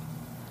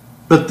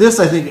 but this,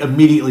 I think,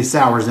 immediately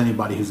sours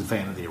anybody who's a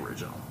fan of the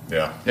original.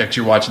 Yeah. Yeah, 'cause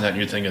you're watching that and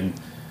you're thinking,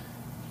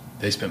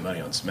 they spent money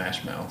on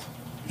Smash Mouth.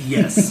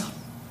 Yes.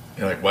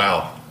 You're like,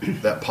 wow,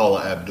 that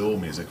Paula Abdul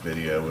music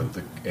video with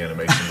the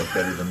animation looked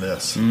better than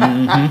this.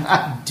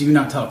 Do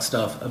not talk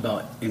stuff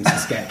about MC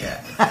Scat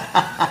Cat.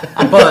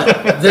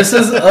 But this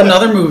is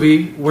another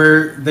movie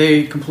where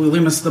they completely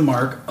missed the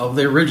mark of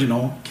the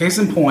original. Case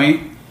in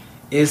point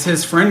is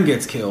his friend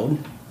gets killed,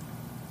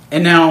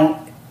 and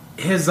now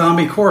his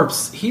zombie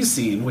corpse he's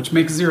seen, which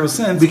makes zero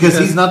sense Because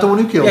he's not the one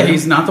who killed him.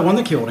 he's not the one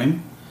that killed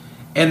him.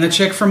 And the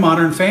chick from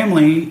Modern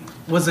Family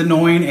was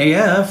annoying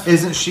AF.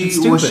 Isn't she? and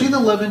stupid. Was she the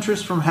love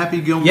interest from Happy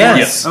Gilmore?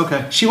 Yes.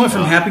 Okay. She went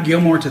from Happy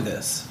Gilmore to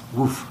this.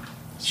 Oof.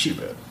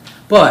 Stupid.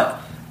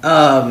 But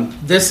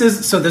This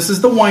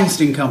is the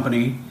Weinstein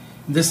Company.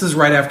 This is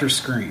right after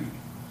Scream.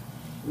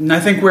 And I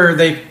think where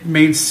they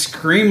made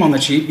Scream on the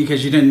cheap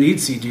because you didn't need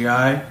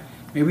CGI,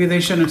 maybe they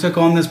shouldn't have took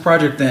on this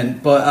project then.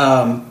 But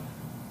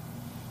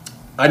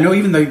I know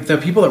even the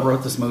people that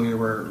wrote this movie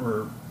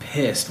were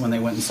pissed when they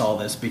went and saw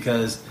this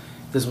because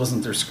this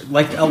wasn't their script.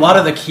 Like, a lot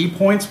of the key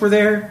points were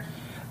there.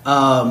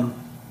 Because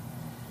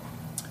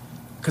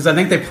I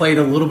think they played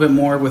a little bit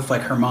more with,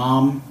 like, her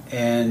mom,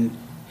 and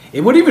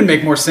it would even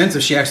make more sense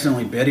if she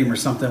accidentally bit him or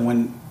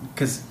something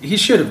because he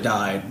should have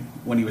died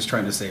when he was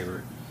trying to save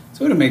her.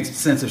 So it would have made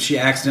sense if she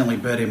accidentally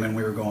bit him and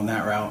we were going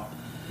that route.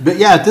 But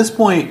yeah, at this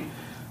point,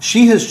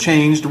 she has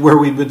changed where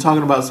we've been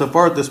talking about so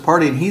far at this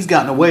party, and he's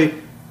gotten away.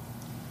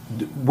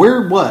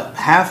 We're,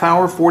 half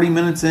hour, 40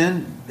 minutes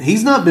in?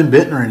 He's not been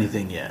bitten or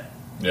anything yet.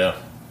 Yeah.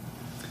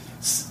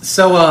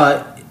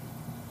 So,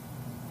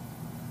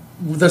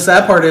 the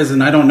sad part is,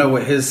 and I don't know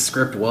what his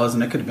script was,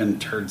 and it could have been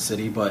Turd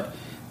City, but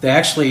they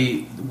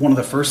actually, one of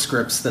the first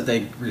scripts that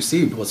they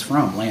received was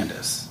from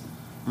Landis.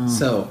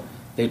 So,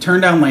 they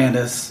turned down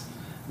Landis.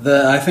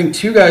 I think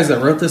 2 guys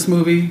that wrote this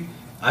movie,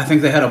 I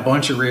think they had a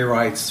bunch of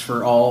rewrites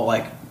for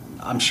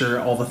I'm sure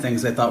all the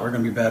things they thought were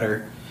going to be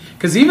better.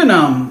 Because even,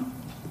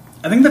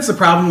 I think that's the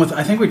problem with,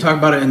 I think we talked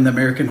about it in the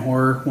American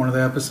Horror, one of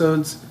the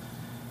episodes,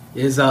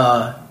 is,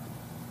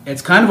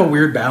 it's kind of a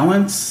weird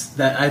balance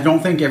that I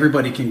don't think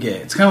everybody can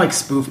get. It's kind of like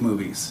spoof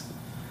movies.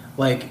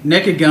 Like,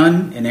 Naked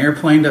Gun and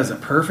Airplane does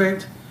it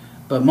perfect,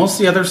 but most of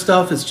the other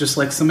stuff is just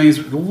like somebody's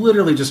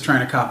literally just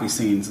trying to copy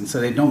scenes, and so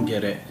they don't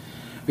get it.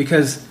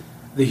 Because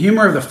the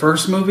humor of the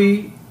first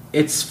movie,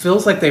 it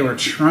feels like they were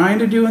trying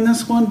to do in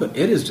this one, but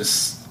it is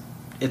just,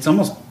 it's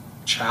almost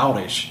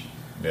childish.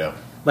 Yeah.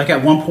 Like,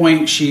 at one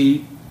point,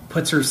 she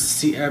puts her,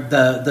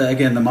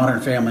 the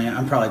Modern Family,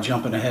 I'm probably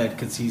jumping ahead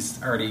because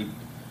he's already...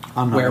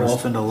 I'm not going to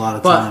spend a lot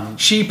of but time.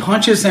 She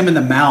punches him in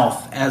the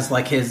mouth as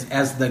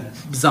the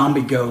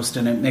zombie ghost,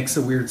 and it makes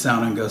a weird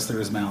sound and goes through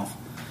his mouth.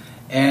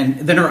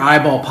 And then her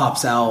eyeball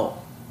pops out,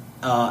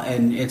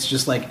 and it's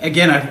just like,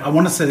 again, I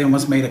want to say they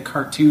almost made a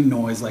cartoon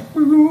noise, like.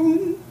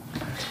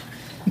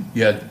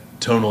 Yeah,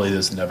 tonally,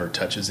 this never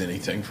touches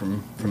anything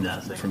from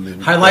Nothing. from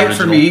the Highlight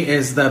original. for me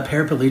is the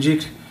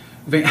paraplegic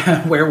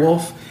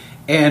werewolf,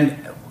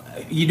 and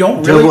you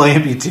don't really. Double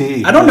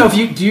amputee. I don't know if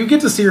do you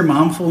get to see her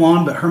mom full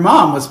on, but her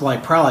mom was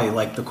probably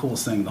the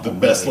coolest thing. The whole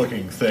best movie.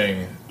 looking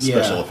thing,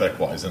 special effect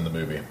wise, in the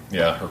movie.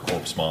 Yeah, her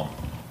corpse mom.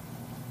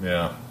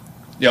 Yeah.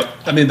 Yep.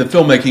 I mean, the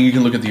filmmaking, you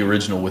can look at the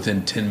original.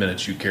 Within 10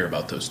 minutes, you care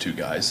about those 2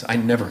 guys. I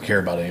never care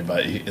about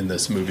anybody in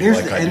this movie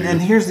I do.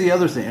 And here's the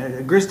other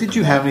thing. Gris, did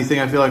you have anything?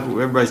 I feel like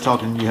everybody's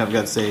talking. You haven't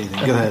got to say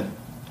anything. Go ahead.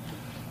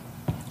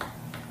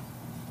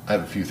 I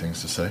have a few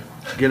things to say.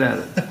 Get at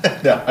it.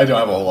 Yeah, I don't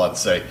have a whole lot to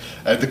say.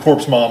 The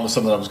corpse mom was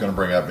something I was going to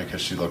bring up because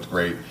she looked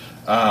great.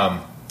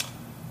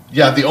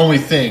 The only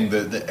thing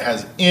that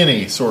has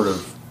any sort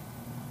of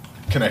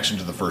connection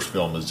to the first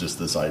film is just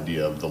this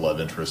idea of the love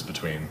interest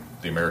between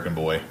the American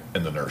boy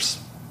and the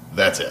nurse.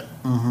 That's it.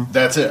 Mm-hmm.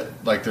 That's it.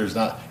 Like, there's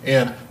not...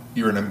 And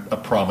you're in a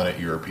prominent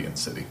European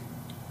city.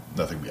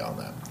 Nothing beyond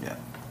that. Yeah.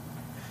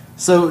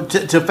 So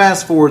to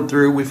fast forward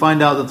through, we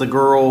find out that the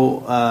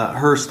girl,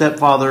 her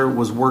stepfather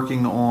was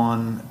working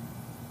on...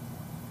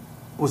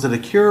 Was it a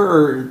cure?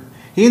 Or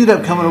he ended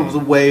up coming up with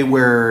a way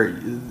where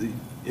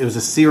it was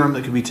a serum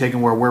that could be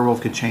taken where a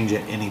werewolf could change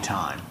at any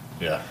time.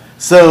 Yeah.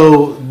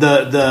 So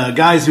the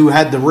guys who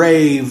had the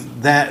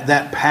rave,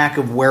 that pack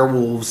of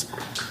werewolves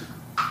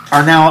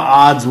are now at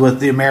odds with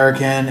the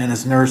American and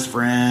his nurse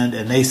friend,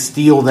 and they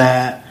steal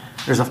that.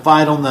 There's a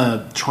fight on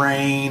the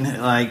train.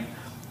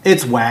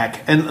 It's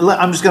whack. And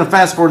I'm just going to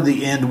fast forward to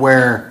the end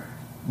where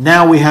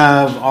now we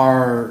have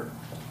our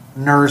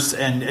nurse,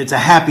 and it's a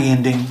happy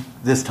ending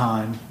this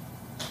time.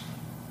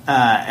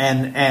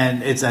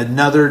 And it's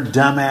another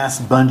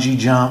dumbass bungee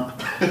jump.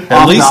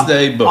 At least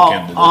they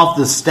bookended it. Off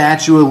the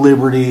Statue of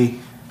Liberty.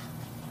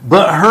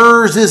 But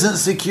hers isn't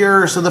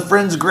secure, so the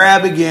friends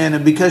grab again,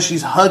 and because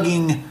she's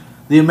hugging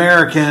the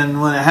American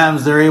when it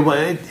happens, they're able...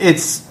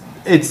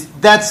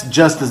 That's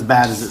just as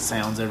bad as it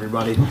sounds,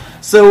 everybody.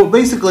 So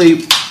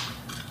basically,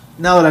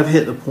 now that I've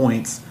hit the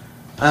points,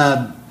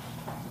 the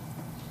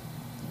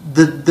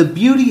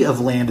beauty of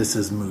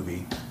Landis's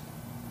movie...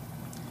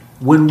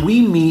 When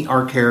we meet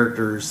our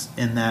characters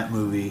in that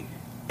movie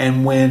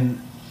and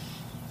when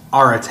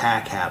our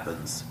attack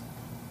happens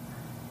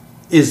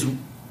is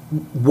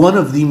one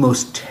of the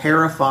most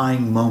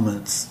terrifying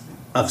moments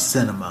of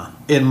cinema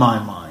in my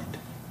mind.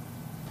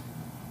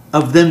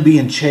 Of them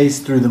being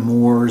chased through the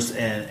moors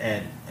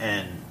and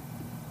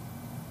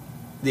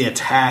the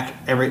attack.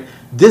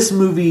 This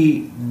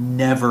movie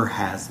never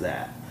has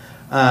that.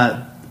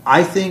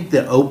 I think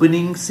the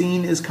opening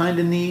scene is kind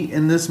of neat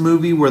in this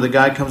movie, where the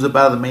guy comes up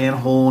out of the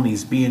manhole and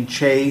he's being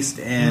chased,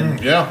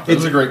 and it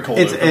was a great cold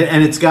open.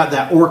 And it's got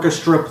that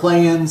orchestra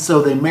playing,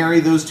 so they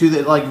marry those two.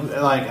 That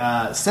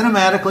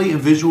cinematically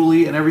and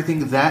visually and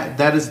everything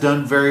that is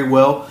done very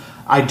well.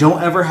 I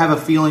don't ever have a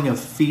feeling of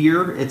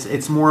fear.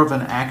 It's more of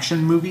an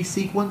action movie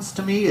sequence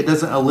to me. It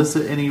doesn't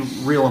elicit any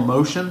real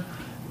emotion.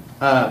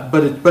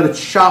 but it's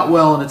shot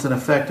well and it's an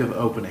effective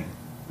opening.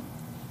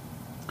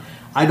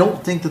 I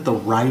don't think that the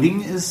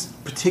writing is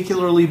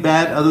particularly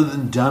bad, other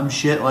than dumb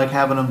shit like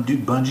having them do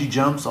bungee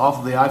jumps off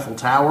of the Eiffel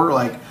Tower.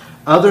 Like,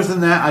 other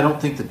than that, I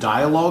don't think the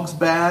dialogue's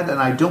bad,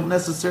 and I don't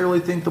necessarily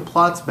think the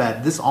plot's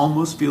bad. This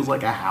almost feels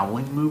like a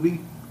Howling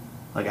movie,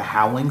 like a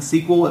Howling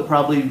sequel. It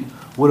probably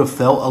would have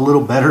felt a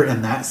little better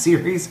in that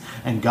series,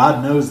 and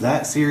God knows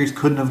that series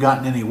couldn't have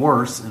gotten any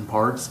worse in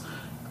parts.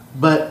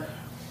 But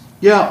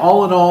yeah,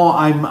 all in all,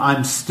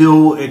 I'm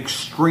still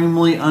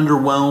extremely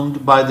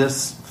underwhelmed by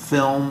this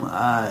film.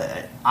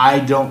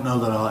 I don't know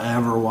that I'll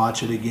ever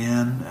watch it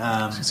again.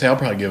 I'll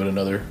probably give it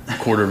another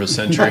quarter of a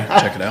century.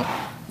 Check it out.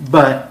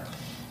 But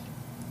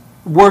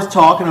worth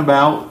talking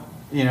about,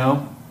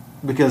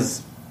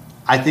 because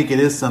I think it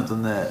is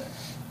something that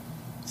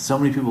so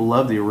many people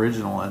love the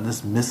original, and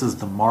this misses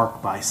the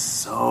mark by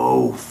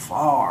so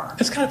far.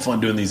 It's kind of fun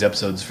doing these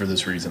episodes for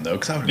this reason, though,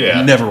 because I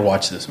would never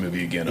watch this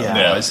movie again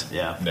otherwise.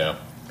 Yeah. No.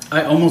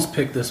 I almost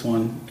picked this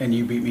one, and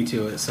you beat me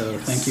to it, so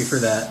thank you for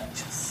that.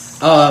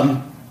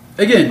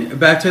 Again,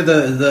 back to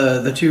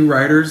the two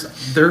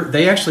writers.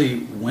 They actually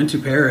went to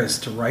Paris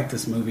to write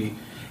this movie,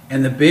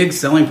 and the big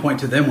selling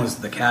point to them was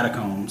the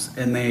catacombs,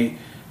 and they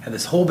had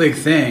this whole big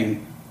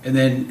thing, and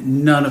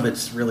then none of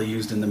it's really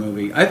used in the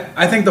movie.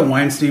 I think the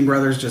Weinstein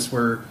brothers just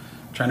were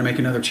trying to make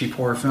another cheap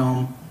horror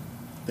film.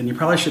 Then you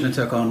probably shouldn't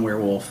have took on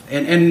Werewolf.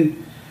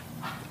 And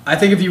I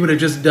think if you would have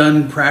just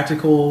done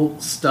practical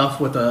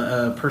stuff with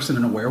a person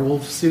in a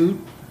werewolf suit,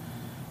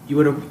 you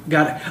would have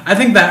got... I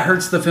think that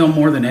hurts the film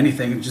more than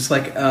anything. Just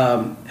like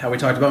how we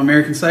talked about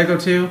American Psycho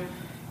 2.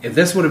 If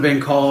this would have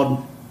been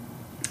called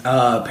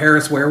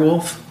Paris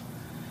Werewolf,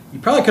 you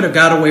probably could have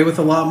got away with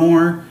a lot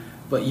more.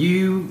 But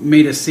you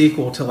made a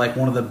sequel to like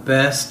one of the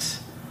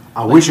best...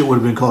 I wish it would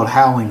have been called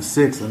Howling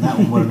 6, and that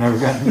one would have never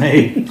gotten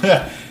made.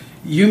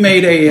 You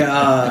made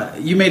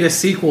a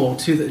sequel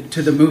to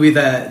the movie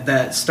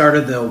that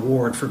started the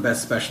award for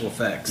best special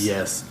effects.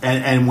 Yes,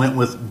 and went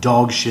with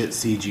dog shit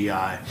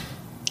CGI.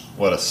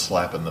 What a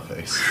slap in the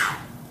face.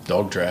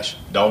 Dog trash.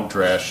 Dog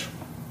trash.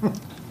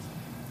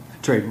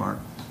 Trademark.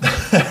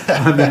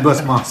 I mean,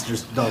 Bus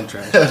Monsters, dog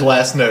trash.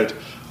 Last note.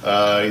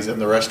 He's in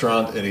the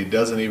restaurant, and he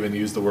doesn't even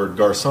use the word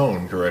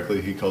garçon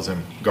correctly. He calls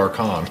him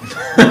garcon.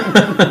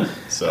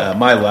 So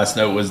my last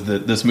note was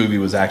that this movie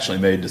was actually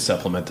made to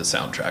supplement the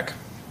soundtrack.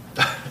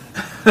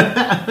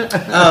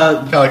 Kind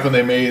of like when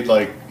they made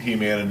like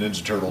He-Man and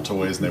Ninja Turtle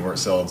toys, and they weren't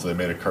selling, so they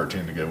made a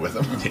cartoon to go with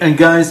them. And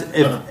guys,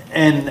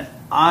 in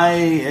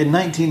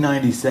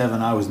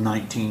 1997, I was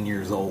 19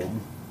 years old,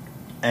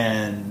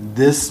 and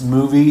this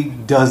movie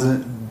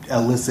doesn't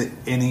elicit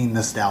any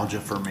nostalgia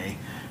for me.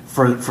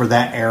 For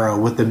that era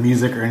with the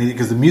music or anything,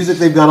 because the music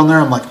they've got on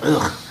there, I'm like,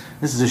 ugh,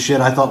 this is a shit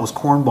I thought was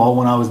cornball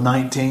when I was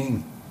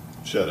 19.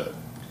 Shut up.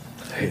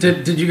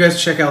 Did you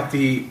guys check out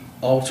the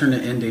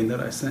alternate ending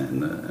that I sent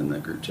in the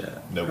group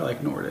chat? Nope. I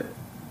ignored it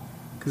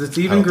because it's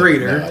even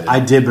greater. No, I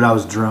did, but I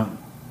was drunk.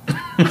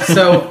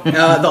 So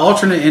the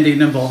alternate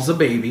ending involves a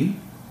baby.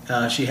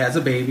 She has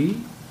a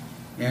baby,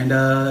 and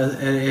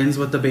it ends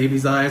with the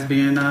baby's eyes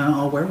being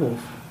a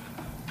werewolf.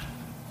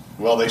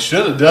 Well, they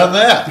should have done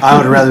that. I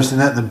would have rather seen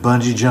that than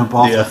bungee jump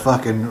off the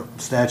fucking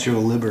Statue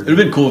of Liberty. It would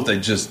have been cool if they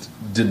just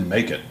didn't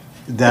make it.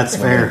 That's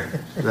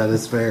fair. That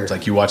is fair. It's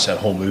like you watch that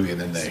whole movie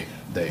and then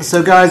they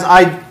So, guys,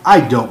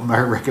 I don't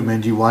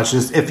recommend you watch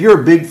this. If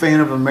you're a big fan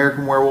of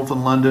American Werewolf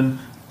in London,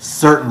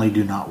 certainly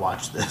do not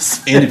watch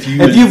this. And if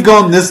you've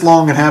gone this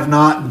long and have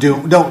not,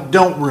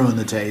 don't ruin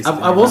the taste.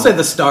 I will say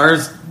the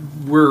stars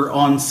were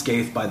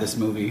unscathed by this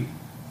movie.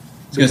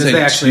 Because say,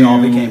 they actually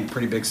all became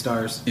pretty big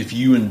stars. If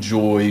you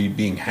enjoy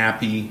being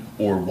happy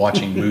or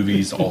watching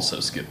movies,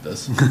 also skip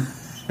this.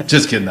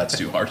 Just kidding, that's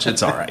too harsh.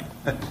 It's all right.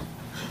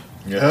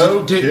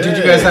 Okay. Did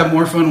you guys have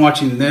more fun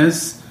watching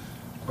this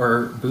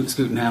or Boot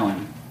Scoot and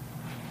Howling?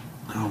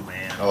 Oh,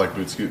 man. I like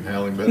Boot Scoot and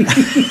Howling better.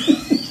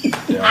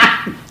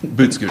 Yeah.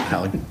 Boot Scoot and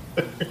Howling.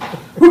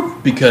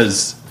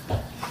 Because,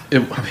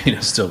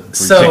 it's still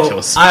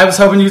ridiculous. So, I was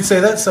hoping you'd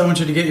say that, so I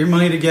want you to get your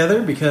money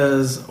together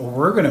because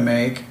we're going to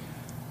make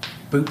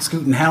Boot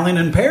Scoot and Howling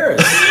in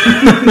Paris.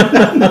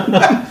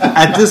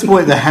 At this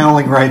point, the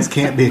Howling rights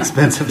can't be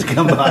expensive to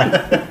come by.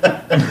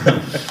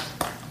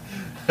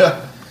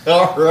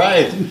 All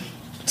right.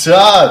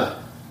 Todd,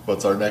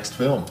 what's our next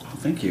film?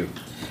 Thank you.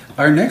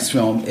 Our next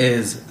film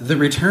is The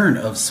Return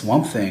of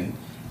Swamp Thing,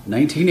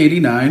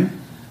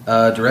 1989,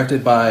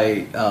 directed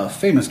by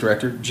famous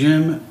director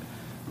Jim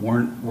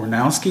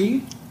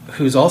Warnowski,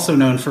 who's also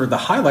known for the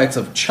highlights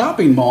of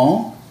Chopping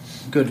Mall,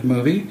 good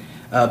movie,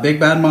 Big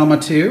Bad Mama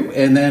 2,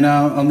 and then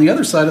on the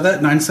other side of that,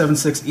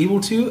 976 Evil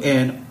 2,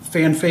 and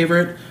fan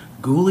favorite,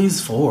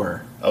 Ghoulies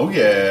 4. Oh,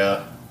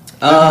 yeah.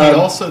 Didn't he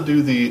also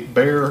do the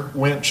Bear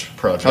Winch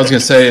project? I was going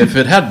to say, if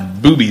it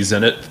had boobies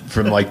in it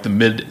from like the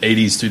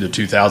mid-'80s through the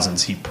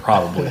 2000s, he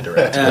probably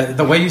directed it.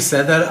 The way you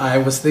said that, I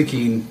was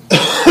thinking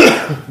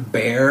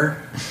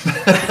bear.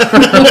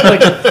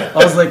 I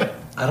was like,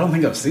 I don't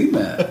think I've seen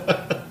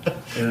that.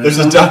 There's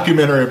a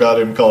documentary about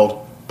him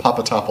called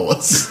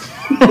Papatopoulos.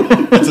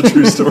 That's a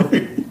true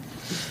story.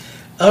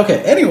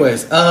 Okay.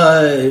 Anyways,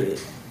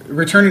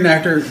 returning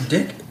actor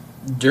Dick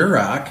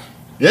Durock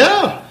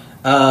Yeah.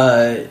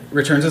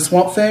 returns as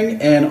Swamp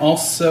Thing, and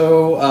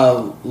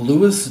also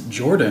Louis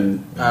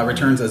Jordan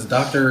returns as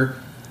Dr.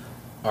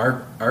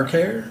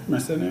 Arcare. Am I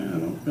saying that? I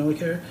don't really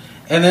care.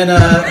 And then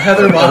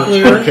Heather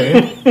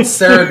Locklear,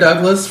 Sarah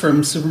Douglas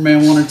from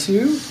Superman 1 and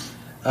 2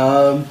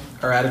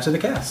 are added to the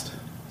cast. He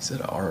said,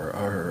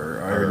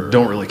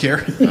 don't really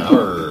care.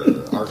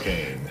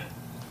 Arcane.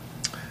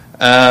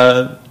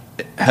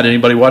 Had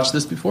anybody watched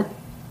this before?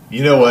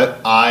 You know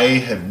what? I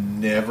had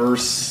never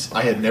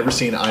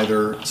seen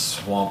either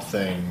Swamp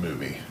Thing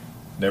movie.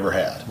 Never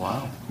had.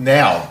 Wow.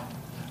 Now,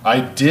 I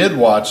did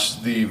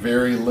watch the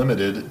very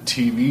limited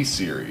TV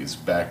series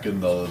back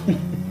in the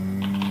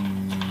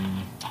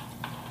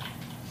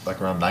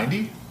like around 90.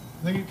 I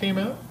think it came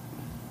out.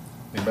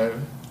 Anybody?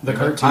 The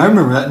cartoon. I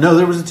remember that. No,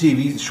 there was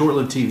a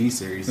short-lived TV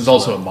series. There's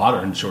also a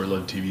modern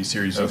short-lived TV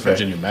series with Okay.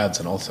 Virginia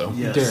Madsen also.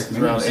 Yes. Derek It's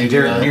around Mears. And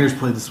Derek 89. Mears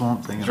played the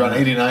Swamp Thing. It's in around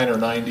that. 89 or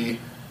 90.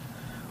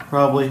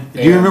 Probably.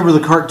 Do you remember the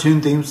cartoon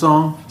theme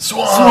song?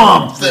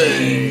 Swamp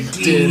Thing.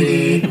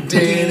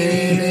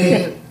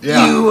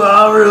 Yeah. You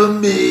are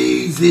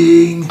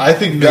amazing. I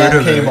think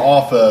that came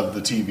off of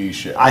the TV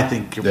show. I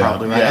think you're Yeah.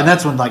 probably right. Yeah. And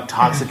that's when like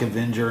Toxic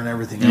Avenger and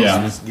everything else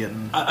Yeah. was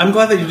getting. I'm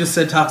glad that you just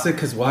said Toxic,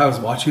 because while I was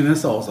watching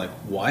this, I was like,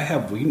 why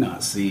have we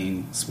not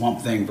seen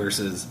Swamp Thing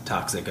versus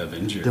Toxic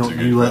Avenger? Don't good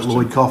you let question.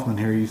 Lloyd Kaufman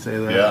hear you say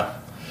that? Yeah.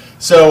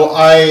 So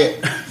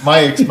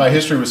my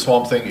history with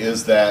Swamp Thing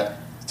is that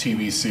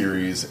TV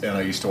series, and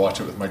I used to watch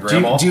it with my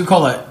grandma. Do you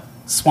call it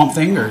Swamp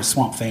Thing or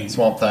Swamp Thing?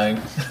 Swamp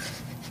Thing.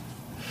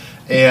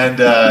 And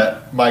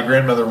my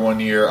grandmother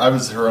one year, I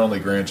was her only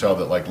grandchild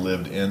that like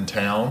lived in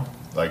town,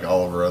 like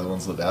all of her other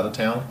ones lived out of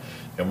town.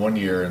 And one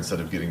year,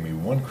 instead of getting me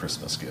one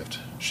Christmas gift,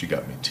 she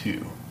got me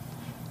two,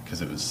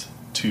 because it was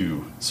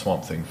two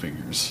Swamp Thing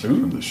figures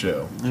from the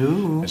show.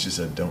 Ooh. And she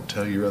said, "Don't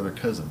tell your other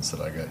cousins that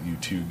I got you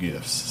two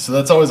gifts." So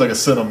that's always like a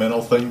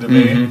sentimental thing to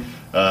me.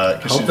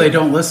 Hope they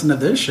don't listen to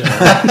this show.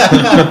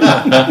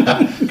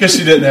 Because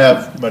she didn't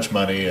have much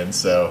money, and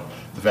so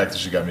the fact that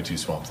she got me two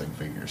Swamp Thing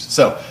figures.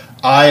 So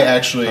I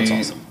actually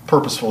That's awesome.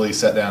 purposefully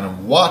sat down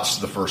and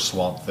watched the first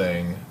Swamp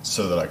Thing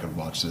so that I could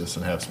watch this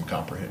and have some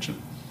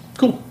comprehension.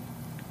 Cool.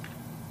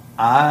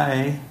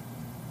 I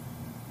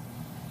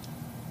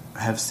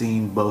have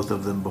seen both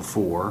of them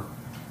before.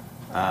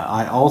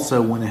 I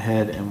also went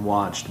ahead and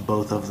watched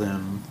both of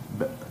them,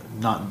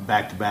 not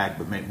back to back,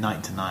 but maybe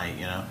night to night.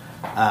 You know,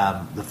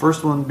 the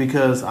first one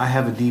because I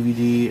have a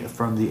DVD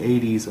from the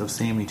 '80s of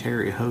Sammy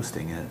Terry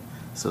hosting it,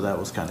 so that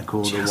was kind of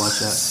cool to watch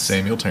that.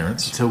 Samuel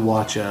Terrence. To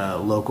watch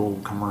local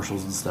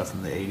commercials and stuff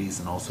from the '80s,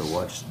 and also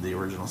watch the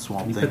original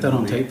Swamp You Thing. put that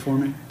on movie. tape for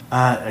me?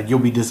 You'll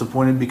be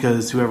disappointed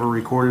because whoever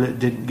recorded it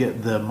didn't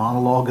get the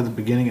monologue at the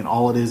beginning, and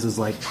all it is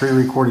like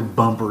pre-recorded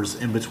bumpers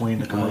in between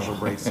the commercial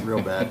breaks. It's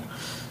real bad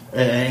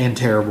and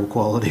terrible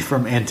quality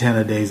from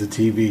antenna days of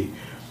TV.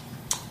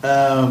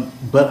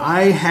 But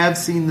I have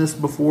seen this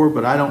before,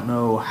 but I don't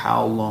know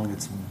how long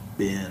it's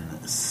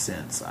been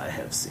since I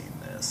have seen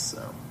this.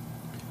 So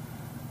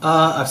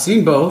I've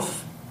seen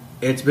both.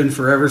 It's been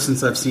forever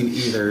since I've seen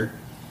either.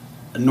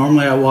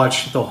 Normally, I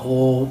watch the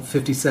whole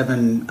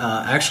 57.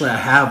 Actually, I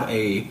have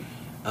a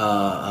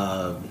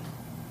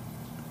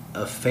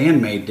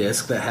fan-made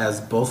disc that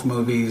has both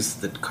movies,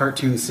 the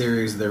cartoon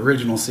series, the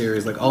original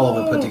series, like all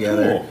of it put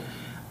together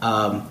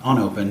on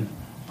open.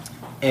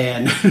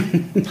 And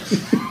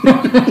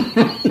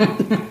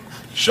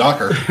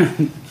Shocker.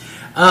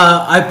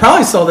 I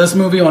probably saw this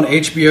movie on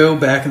HBO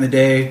back in the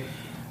day.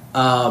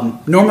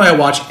 Normally I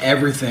watch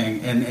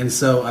everything, and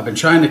so I've been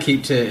trying to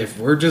keep to, if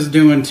we're just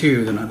doing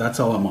two, then that's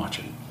all I'm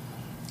watching.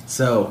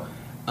 So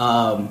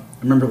I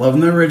remember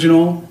loving the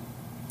original,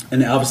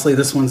 and obviously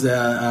this one's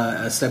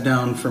a step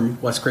down from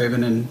Wes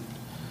Craven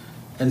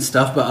and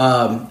stuff, but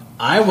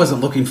I wasn't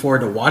looking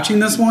forward to watching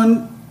this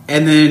one,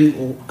 and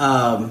then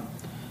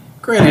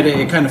granted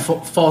it kind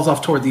of falls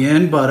off toward the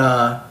end,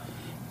 but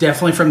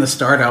definitely from the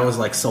start I was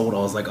like sold. I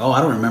was like, oh,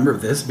 I don't remember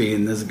this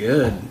being this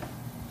good.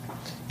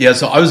 Yeah,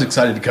 so I was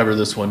excited to cover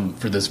this one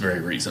for this very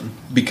reason.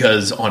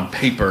 Because on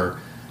paper,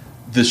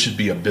 this should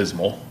be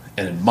abysmal.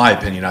 And in my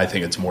opinion, I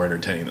think it's more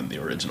entertaining than the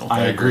original.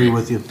 I agree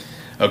with you.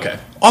 Okay,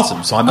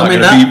 awesome. So I'm not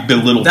going that, to be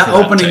belittled that for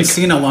that opening take.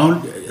 scene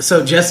alone.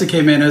 So Jesse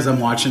came in as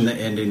I'm watching the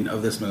ending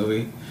of this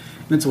movie.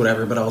 And it's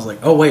whatever, but I was like,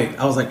 oh, wait.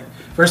 I was like,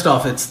 first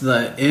off, it's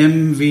the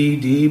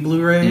MVD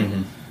Blu-ray.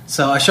 Mm-hmm.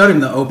 So I showed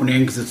him the opening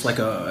because it's like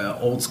a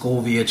old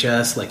school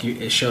VHS. Like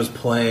it shows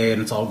play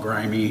and it's all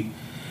grimy.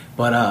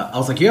 But I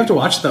was like, you have to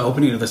watch the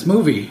opening of this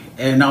movie.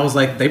 And I was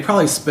like, they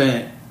probably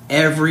spent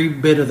every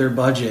bit of their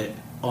budget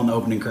on the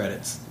opening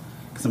credits.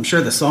 Because I'm sure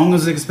the song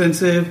was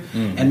expensive.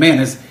 Mm-hmm. And man,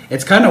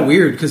 it's kind of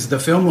weird because the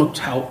film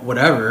looked out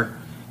whatever.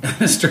 And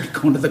I started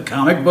going to the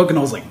comic book and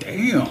I was like,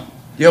 damn.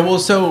 Yeah, well,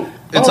 so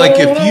it's like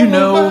if you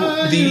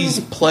know these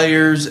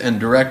players and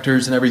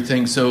directors and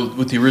everything. So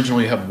with the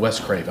original, you have Wes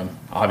Craven,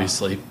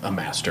 obviously a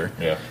master.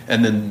 Yeah.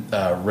 And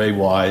then Ray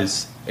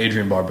Wise,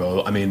 Adrian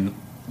Barbeau. I mean,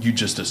 you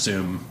just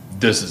assume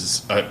this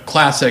is a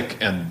classic,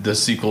 and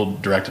this sequel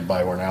directed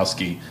by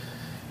Warnowski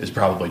is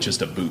probably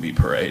just a booby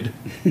parade.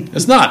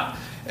 It's not.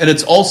 And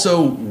it's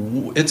also,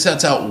 it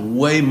sets out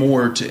way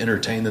more to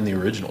entertain than the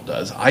original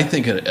does. I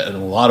think in a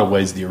lot of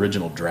ways the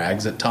original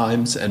drags at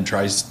times and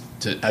tries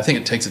to, I think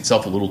it takes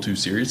itself a little too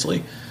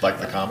seriously. Like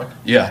the comic?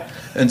 Yeah.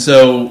 And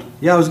so...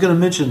 Yeah, I was going to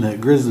mention that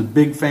Grizz is a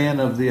big fan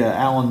of the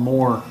Alan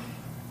Moore.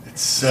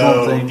 It's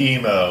so Something.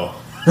 emo.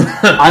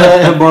 I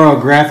let him borrow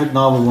a graphic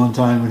novel one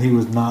time and he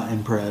was not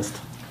impressed.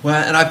 Well,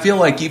 and I feel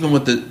like even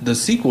with the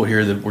sequel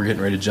here that we're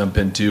getting ready to jump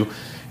into,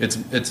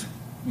 it's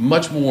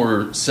much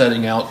more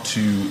setting out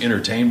to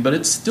entertain, but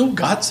it's still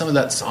got some of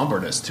that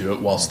somberness to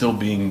it while still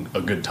being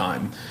a good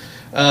time.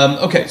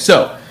 Okay,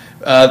 so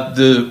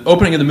the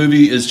opening of the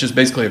movie is just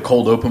basically a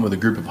cold open with a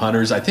group of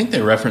hunters. I think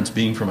they reference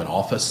being from an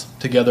office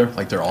together,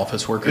 like they're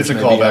office workers. It's a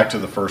maybe. callback to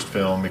the first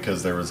film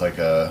because there was like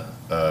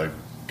a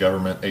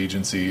government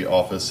agency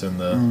office in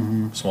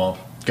the swamp.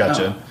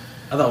 Gotcha. Oh.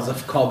 I thought it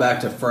was a callback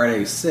to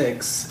Friday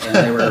 6, and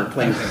they were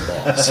playing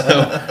paintball.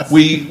 So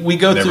we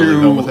go Never leave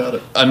home through without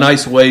it. a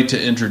nice way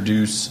to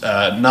introduce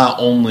not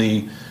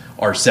only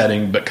our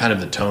setting, but kind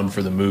of the tone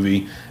for the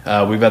movie.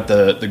 We've got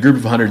the group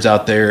of hunters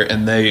out there,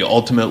 and they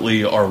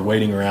ultimately are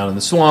waiting around in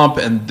the swamp,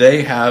 and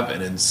they have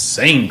an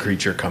insane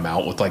creature come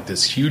out with like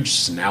this huge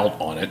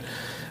snout on it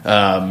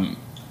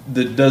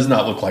that does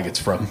not look like it's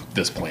from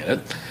this planet.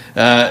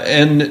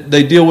 And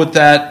they deal with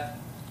that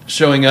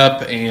showing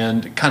up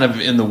and kind of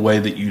in the way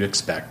that you'd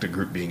expect a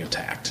group being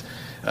attacked.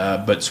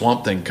 But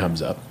Swamp Thing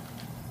comes up,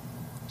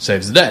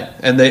 saves the day,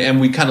 and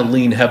we kind of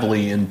lean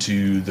heavily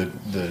into the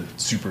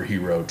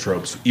superhero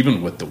tropes,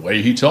 even with the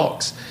way he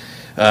talks.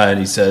 And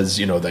he says,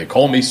 they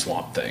call me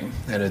Swamp Thing,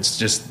 and it's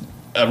just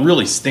a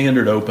really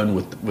standard open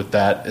with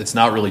that. It's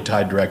not really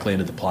tied directly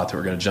into the plot that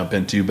we're going to jump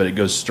into, but it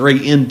goes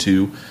straight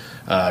into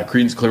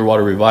Creedence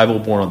Clearwater Revival,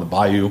 Born on the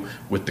Bayou,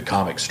 with the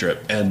comic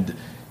strip. And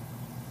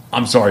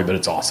I'm sorry, but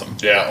it's awesome.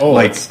 Yeah,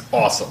 it's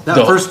awesome.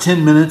 That first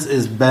 10 minutes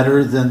is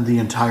better than the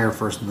entire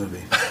first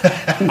movie.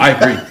 I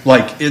agree.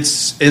 Like,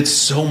 it's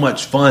so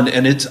much fun,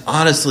 and it's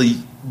honestly,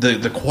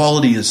 the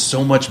quality is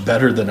so much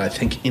better than I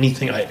think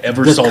anything I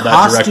ever saw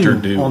that director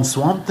do. On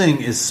Swamp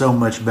Thing is so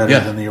much better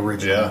than the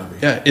original movie.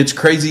 Yeah, it's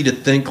crazy to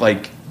think,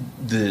 like,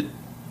 that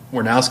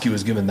Warnowski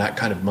was given that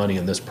kind of money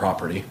in this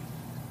property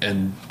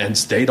and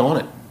stayed on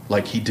it.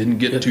 Like, he didn't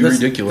get too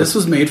ridiculous. This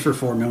was made for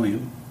 $4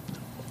 million.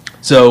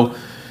 So...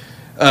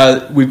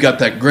 we've got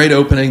that great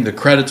opening. The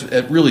credits,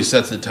 it really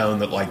sets the tone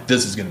that like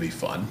this is going to be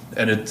fun,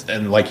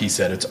 and like he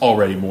said, it's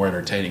already more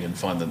entertaining and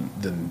fun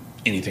than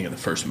anything in the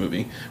first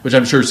movie, which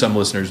I'm sure some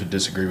listeners would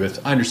disagree with.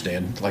 I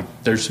understand, like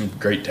there's some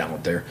great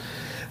talent there,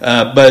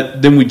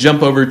 but then we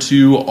jump over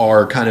to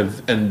our kind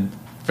of, and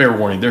fair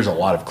warning, there's a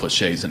lot of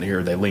cliches in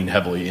here. They lean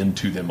heavily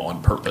into them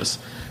on purpose.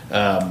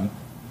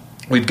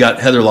 We've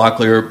got Heather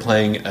Locklear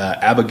playing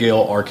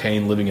Abigail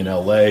Arcane living in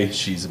L.A.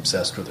 She's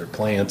obsessed with her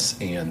plants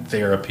and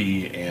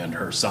therapy and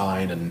her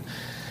sign and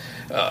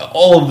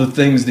all of the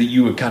things that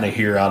you would kind of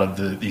hear out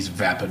of these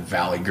Vapid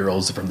Valley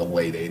girls from the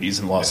late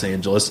 80s in Los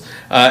Angeles.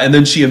 And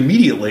then she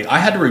immediately, I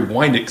had to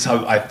rewind it because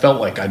I felt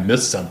like I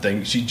missed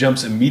something. She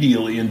jumps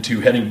immediately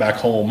into heading back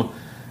home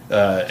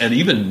and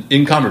even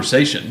in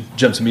conversation,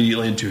 jumps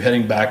immediately into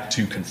heading back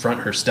to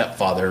confront her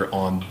stepfather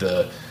on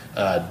the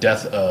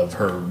death of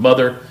her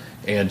mother.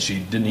 And she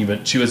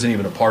wasn't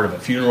even a part of a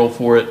funeral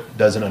for it,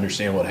 doesn't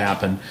understand what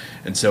happened,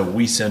 and so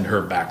we send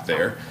her back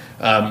there.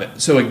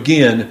 So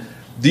again,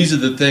 these are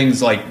the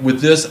things, like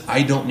with this,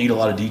 I don't need a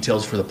lot of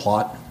details for the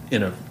plot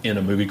in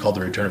a movie called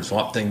The Return of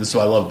Swamp Thing. This is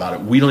what I love about it.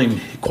 We don't even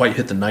quite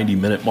hit the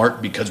 90-minute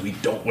mark because we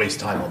don't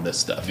waste time on this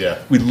stuff.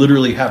 Yeah. We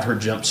literally have her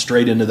jump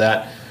straight into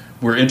that.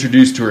 We're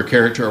introduced to her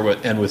character,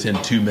 and within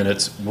 2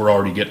 minutes, we're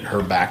already getting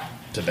her back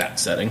to that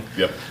setting.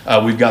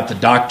 Yep. We've got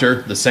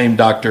the same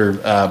doctor,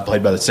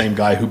 played by the same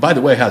guy, who, by the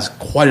way, has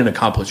quite an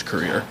accomplished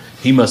career.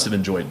 He must have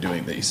enjoyed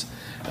doing these.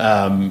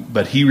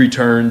 But he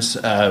returns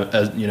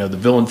as the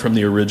villain from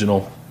the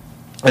original.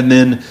 And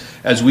then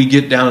as we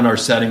get down in our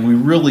setting, we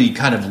really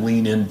kind of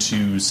lean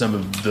into some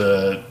of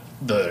the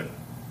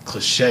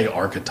cliche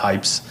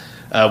archetypes.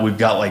 We've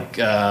got like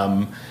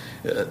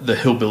the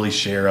hillbilly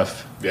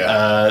sheriff.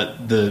 Yeah.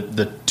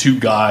 The two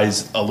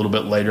guys a little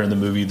bit later in the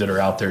movie that are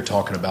out there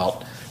talking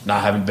about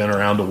not having been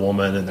around a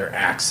woman and their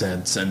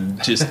accents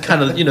and just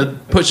kind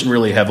of, pushing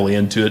really heavily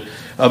into it.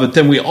 But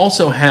then we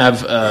also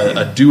have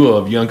a duo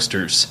of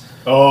youngsters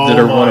that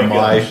are one of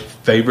my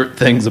favorite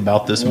things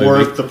about this movie.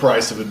 Worth the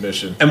price of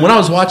admission. And when I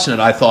was watching it,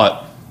 I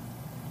thought,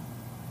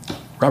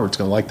 Robert's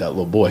going to like that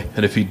little boy.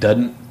 And if he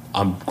doesn't,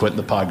 I'm quitting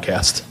the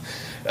podcast.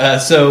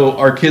 So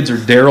our kids are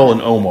Daryl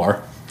and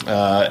Omar.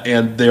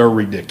 And they're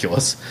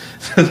ridiculous.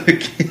 The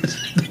kids,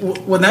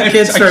 when that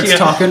kid starts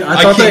talking,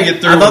 I thought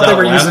they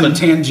were using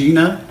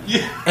Tangina.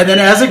 Yeah. And then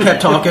as it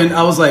kept talking,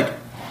 I was like,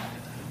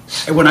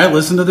 when I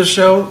listen to the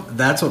show,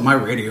 that's what my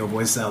radio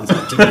voice sounds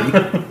like to me.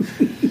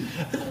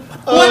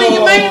 What do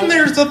you mean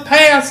there's a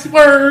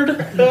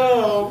password?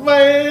 Oh,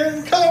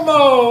 man, come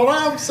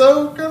on, I'm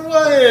soaking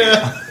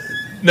wet.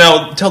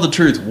 Now, tell the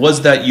truth.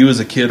 Was that you as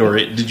a kid, or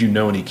did you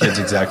know any kids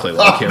exactly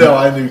like him? No,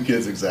 I knew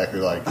kids exactly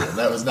like him.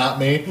 That was not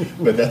me,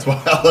 but that's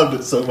why I loved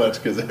it so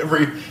much, because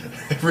every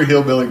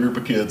hillbilly group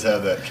of kids had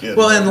that kid.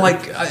 Well, and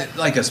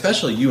like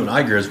especially you and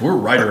I, Grizz, we're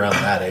right around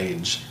that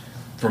age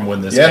from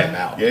when this came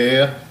out.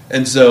 Yeah.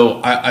 And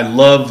so I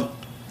love,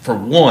 for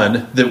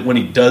one, that when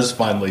he does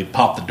finally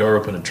pop the door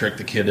open and trick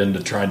the kid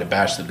into trying to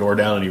bash the door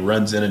down, and he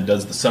runs in and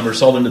does the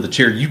somersault into the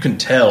chair, you can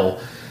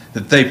tell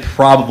that they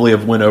probably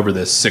have went over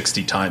this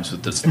 60 times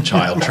with this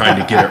child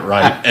trying to get it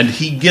right. And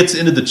he gets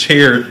into the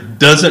chair,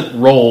 doesn't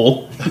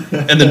roll,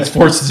 and then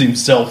forces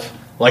himself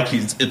like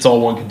it's all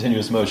one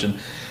continuous motion.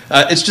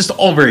 It's just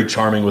all very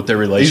charming with their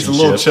relationship. He's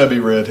a little chubby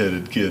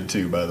redheaded kid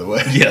too, by the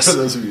way. Yes. For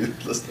those of you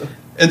listening.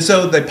 And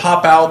so they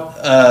pop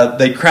out.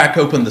 They crack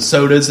open the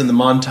sodas in the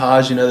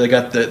montage. You know, they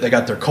got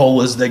their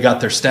colas. They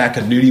got their stack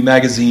of nudie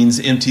magazines,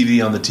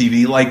 MTV on the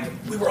TV. Like,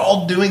 we were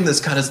all doing this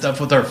kind of stuff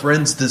with our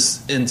friends,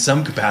 this in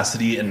some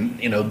capacity in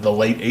the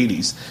late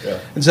 '80s. Yeah.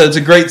 And so it's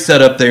a great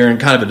setup there and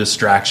kind of a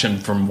distraction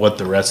from what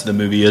the rest of the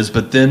movie is.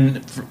 But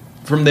then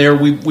from there,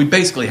 we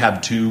basically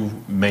have two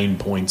main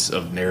points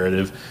of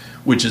narrative,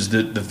 which is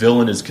that the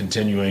villain is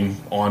continuing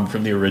on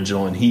from the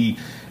original, and he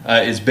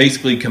is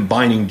basically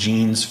combining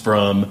genes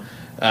from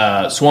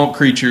swamp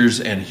creatures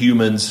and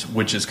humans,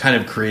 which is kind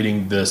of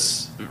creating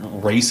this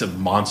race of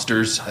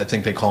monsters. I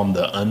think they call them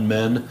the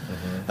Unmen.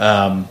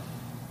 Mm-hmm.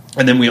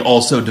 And then we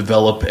also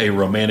develop a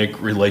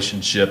romantic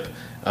relationship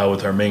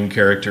with our main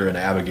character and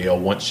Abigail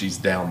once she's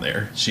down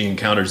there. She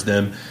encounters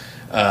them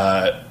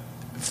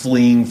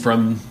fleeing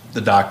from the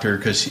doctor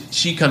because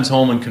she comes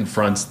home and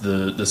confronts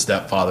the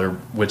stepfather,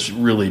 which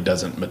really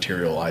doesn't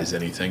materialize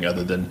anything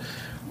other than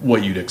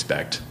what you'd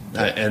expect.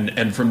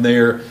 And from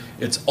there,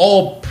 it's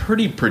all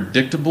pretty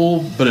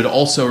predictable, but it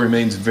also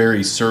remains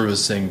very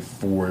servicing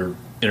for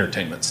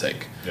entertainment's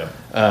sake. Yeah.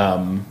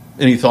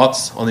 Any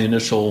thoughts on the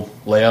initial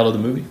layout of the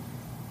movie?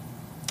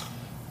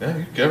 Yeah,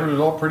 you covered it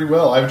all pretty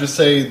well. I would just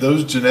say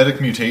those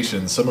genetic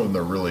mutations, some of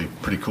them are really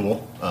pretty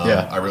cool.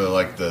 Yeah. I really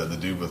like the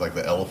dude with like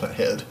the elephant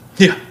head.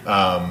 Yeah.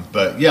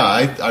 But yeah,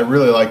 I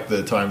really like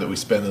the time that we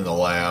spend in the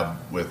lab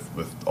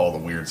with all the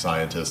weird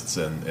scientists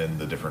and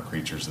the different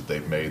creatures that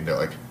they've made. They're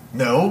like,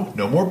 no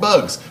more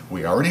bugs.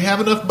 We already have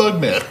enough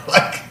bug men.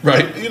 Like,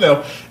 right.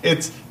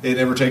 It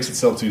never takes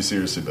itself too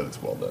seriously, but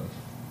it's well done.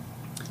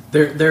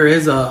 There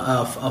is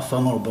a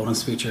fun little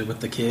bonus feature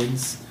with the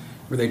kids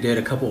where they did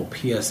a couple of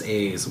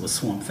PSAs with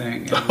Swamp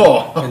Thing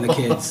and the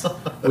kids,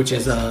 which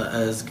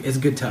is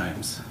good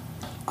times.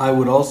 I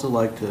would also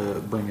like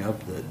to bring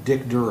up that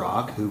Dick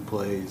Durock, who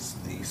plays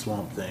the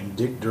Swamp Thing,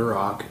 Dick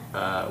Durock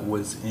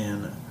was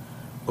in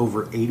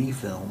over 80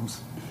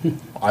 films.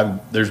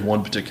 There's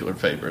one particular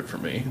favorite for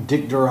me.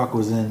 Dick Durock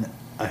was in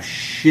a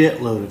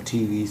shitload of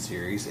TV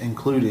series,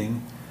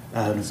 including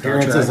an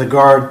appearance as a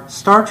guard.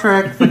 Star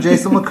Trek for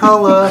Jason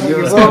McCullough.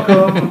 You're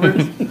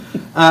welcome.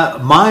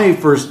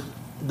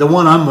 The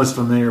one I'm most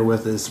familiar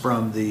with is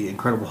from the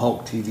Incredible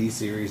Hulk TV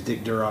series.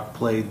 Dick Durock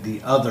played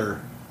the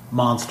other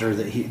monster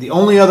the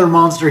only other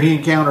monster he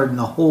encountered in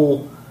the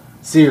whole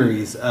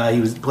series.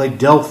 He played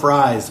Del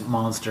Fry's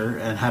monster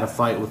and had a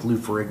fight with Lou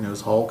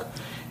Ferrigno's Hulk.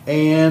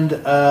 And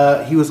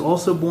he was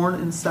also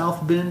born in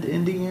South Bend,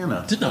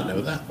 Indiana. Did not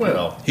know that.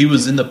 Well, he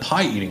was in the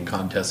pie eating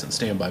contest in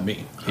Stand By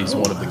Me. He's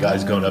one of the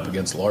guys going up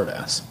against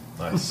Lardass.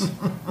 Nice.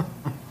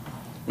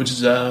 Which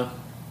is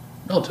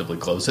relatively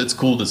close. It's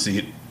cool to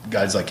see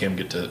guys like him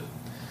get to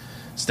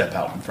step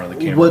out in front of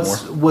the camera more.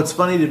 What's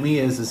funny to me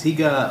is he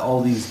got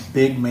all these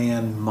big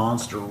man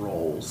monster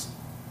roles,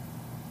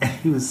 and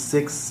he was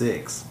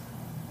 6'6",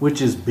 which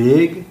is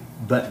big.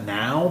 But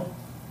now,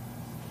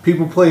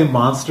 people playing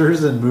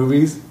monsters in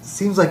movies,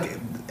 seems like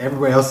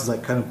everybody else is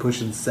like kind of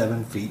pushing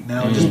 7 feet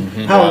now. Just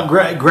how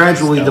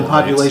gradually the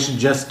population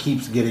just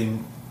keeps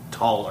getting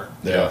taller.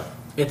 Yeah.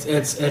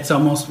 It's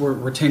almost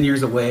we're 10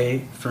 years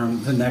away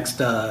from the next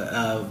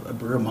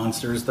brew of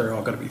monsters. They're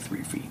all going to be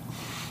 3 feet.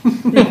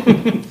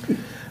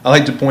 I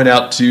like to point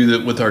out too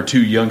that with our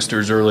two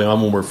youngsters early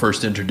on when we're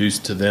first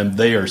introduced to them,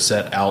 they are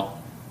set out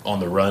on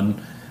the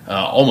run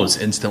almost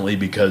instantly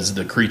because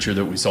the creature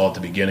that we saw at the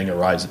beginning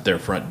arrives at their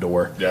front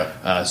door.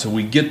 Yeah. So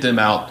we get them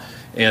out,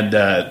 and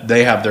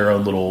they have their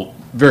own little,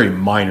 very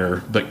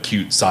minor but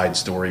cute side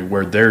story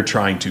where they're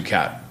trying to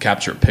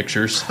capture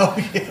pictures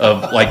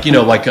of like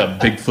a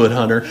Bigfoot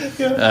hunter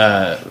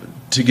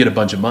to get a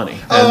bunch of money.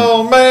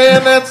 Oh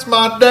man, that's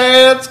my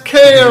dad's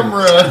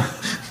camera.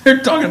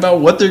 They're talking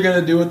about what they're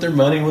going to do with their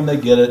money when they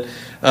get it.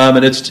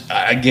 And it's,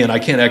 again, I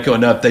can't echo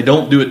enough. They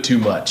don't do it too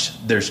much.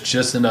 There's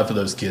just enough of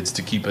those kids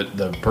to keep it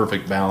the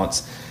perfect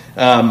balance.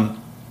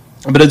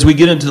 But as we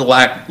get into the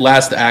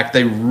last act,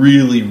 they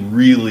really,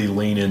 really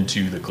lean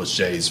into the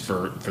cliches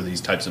for these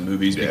types of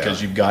movies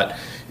because you've got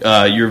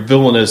your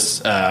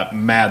villainous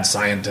mad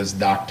scientist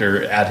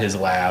doctor at his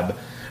lab.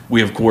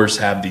 We, of course,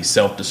 have the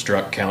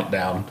self-destruct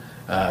countdown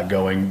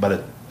going.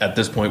 But at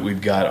this point,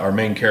 we've got our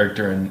main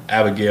character and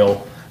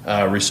Abigail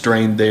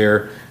restrained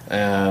there.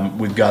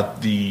 We've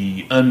got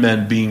the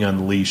Unmen being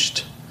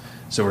unleashed.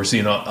 So we're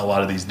seeing a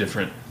lot of these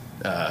different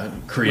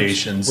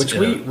creations. Which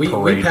in a we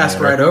parade passed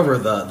manner. right over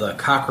the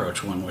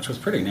cockroach one, which was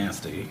pretty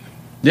nasty.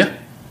 Yeah,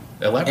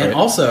 elaborate. And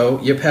also,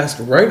 you passed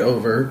right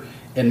over,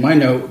 in my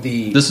note,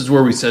 the... This is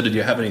where we said, did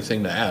you have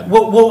anything to add?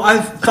 Well, I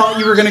thought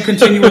you were going to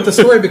continue with the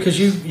story because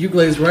you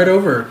glazed right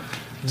over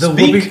the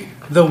Speak.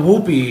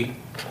 Whoopi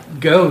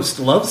ghost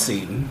love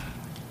scene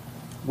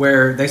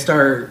where they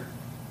start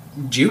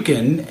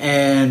juking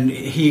and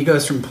he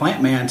goes from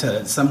plant man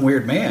to some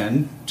weird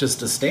man just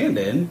to stand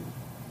in.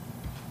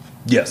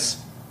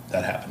 Yes,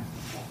 that happened.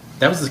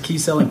 That was the key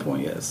selling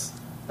point, yes.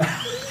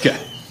 Okay.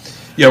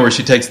 Yeah, where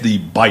she takes the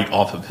bite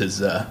off of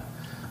his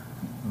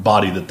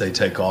body that they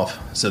take off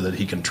so that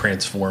he can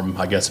transform,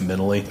 I guess,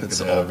 mentally.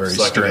 It's all very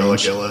psychedelic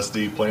strange.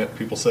 LSD plant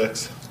people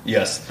sex.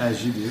 Yes.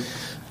 As you do.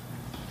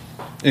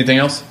 Anything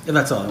else? And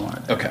that's all I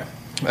wanted. Okay.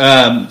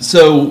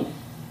 So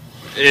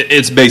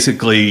it's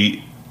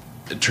basically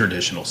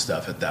traditional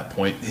stuff at that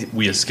point.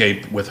 We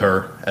escape with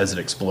her as it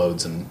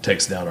explodes and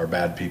takes down our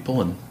bad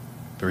people, and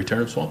the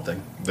return of Swamp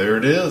Thing. There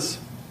it is.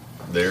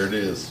 There it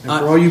is. And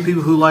for all you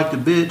people who like to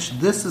bitch,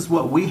 this is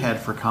what we had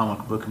for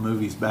comic book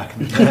movies back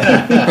in the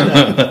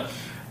day.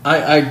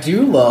 I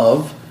do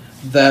love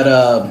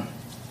that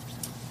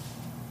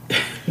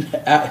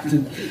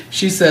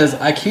she says,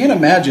 I can't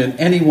imagine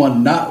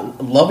anyone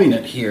not loving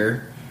it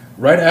here,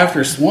 right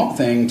after Swamp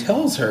Thing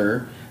tells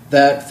her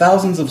that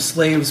thousands of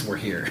slaves were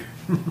here.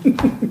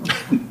 Did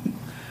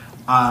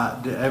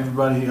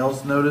everybody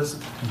else notice?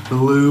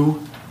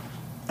 Blue,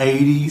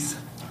 80s,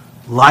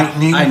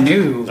 lightning. I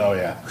knew. Oh,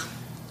 yeah.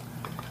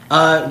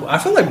 I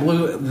feel like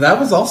Blue, that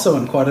was also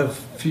in quite a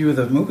few of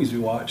the movies we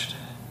watched.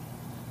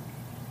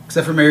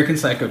 Except for American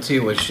Psycho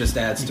 2, which just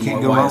adds to You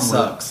can't more go why wrong it with it.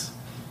 sucks.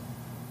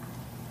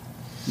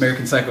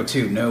 American Psycho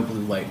 2, no blue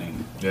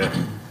lightning. Yeah.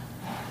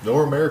 No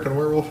American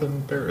Werewolf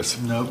in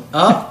Paris. Nope.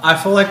 I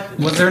feel like,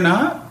 was there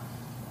not?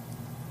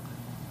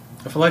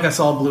 I feel like I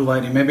saw blue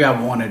lightning. Maybe I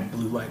wanted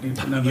blue lightning.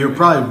 From that You're movie.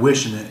 probably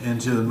wishing it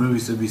into the movie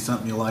so it'd be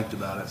something you liked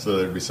about it. So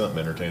there'd be something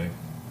entertaining.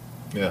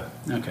 Yeah.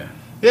 Okay.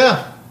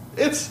 Yeah.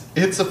 It's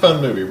a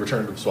fun movie,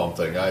 Return to Swamp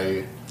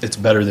Thing. It's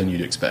better than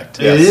you'd expect.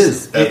 Yeah. It Yes,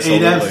 is. It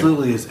absolutely.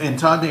 absolutely is. And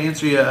Todd, to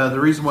answer you, the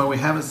reason why we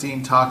haven't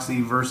seen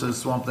Toxie versus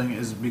Swamp Thing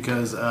is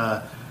because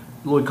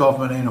Lloyd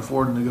Kaufman ain't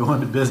affording to go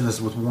into business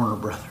with Warner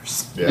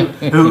Brothers, Yeah.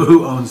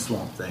 who owns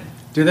Swamp Thing.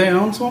 Do they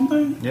own Swamp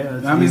Thing? Yeah,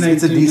 it's, I mean,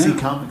 it's a do DC now.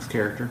 Comics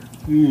character.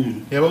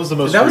 Yeah, what was the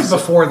most That was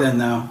recent- before then,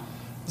 though. What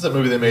was that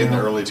movie they made in the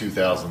early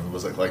 2000s?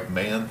 Was it like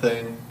Man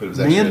Thing? But it was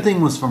actually Man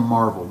Thing was from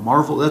Marvel.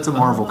 Marvel, that's a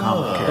Marvel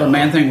comic The character.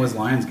 Man Thing was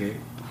Lionsgate.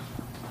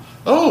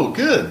 Oh,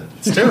 good.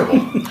 It's terrible.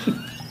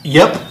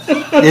 Yep,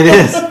 it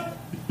is.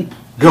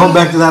 Going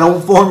back to that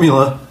old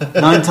formula,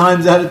 9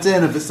 times out of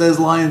 10, if it says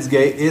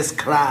Lionsgate, it's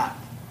crap.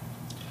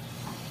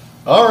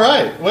 All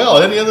right. Well,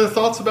 any other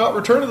thoughts about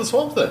Return of the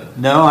Swamp Thing?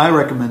 No, I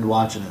recommend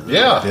watching it. though.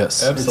 Yeah.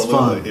 Yes. Absolutely.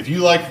 It's fun. If you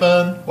like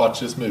fun, watch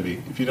this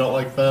movie. If you don't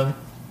like fun,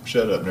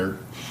 shut up, nerd.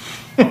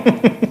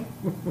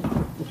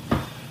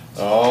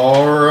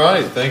 All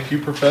right. Thank you,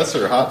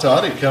 Professor. Hot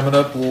Toddy coming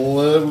up,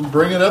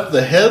 bringing up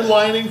the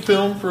headlining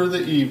film for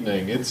the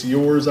evening. It's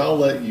yours. I'll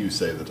let you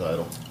say the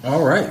title.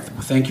 All right.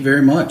 Well, thank you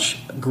very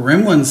much.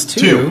 Gremlins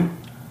 2, Two.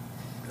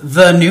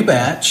 The New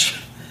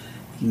Batch,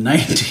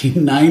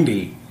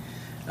 1990.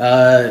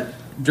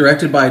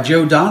 Directed by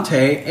Joe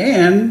Dante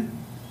and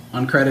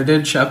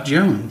uncredited Chuck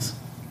Jones.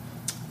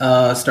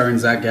 Starring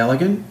Zach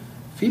Galligan,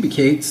 Phoebe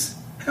Cates,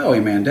 Howie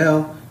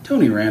Mandel,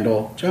 Tony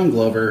Randall, John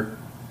Glover,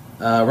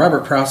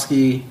 Robert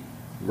Prosky,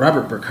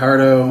 Robert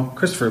Bricardo,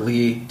 Christopher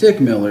Lee, Dick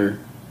Miller.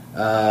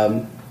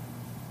 That's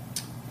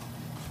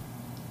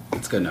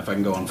good enough. I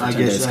can go on for I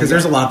 10 guess- days I because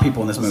there's a guess- lot of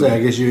people in this I'll movie. say,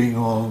 I guess you ain't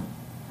going to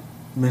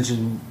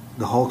mention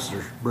the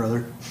Hulkster,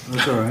 brother.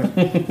 That's all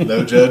right.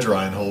 No Judge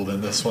Reinhold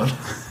in this one.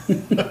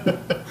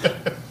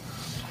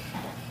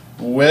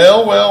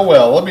 Well.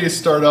 Let me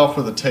start off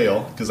with a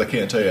tale, because I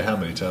can't tell you how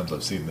many times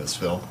I've seen this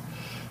film.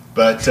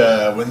 But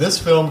when this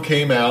film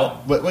came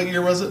out, what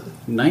year was it?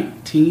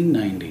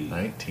 1990.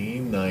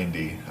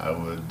 1990. I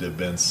would have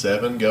been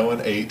 7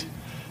 going 8.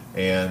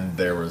 And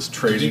there was Did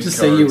trading you just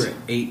cards. say you were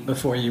 8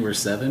 before you were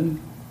 7?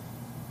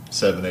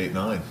 7, 8,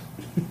 9.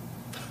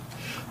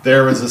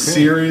 There was a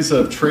series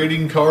of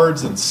trading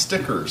cards and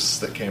stickers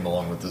that came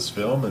along with this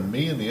film, and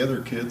me and the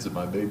other kids at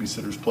my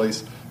babysitter's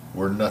place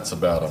were nuts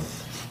about them.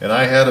 And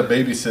I had a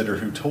babysitter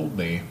who told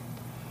me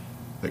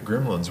that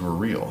gremlins were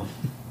real.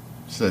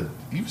 She said,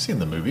 "You've seen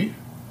the movie.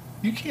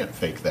 You can't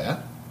fake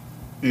that."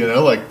 You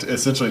know, like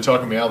essentially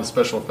talking me out of the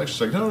special effects.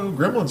 She's like, no,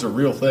 gremlins are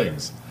real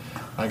things.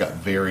 I got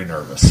very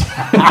nervous.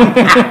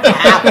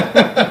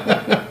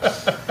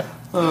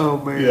 Oh,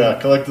 man. Yeah,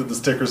 collected the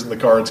stickers and the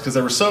cards because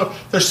there's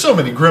so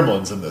many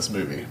gremlins in this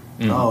movie.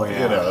 Oh,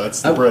 yeah. You know,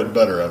 that's the bread and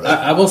butter of it.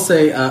 I will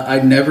say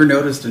I never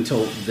noticed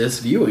until this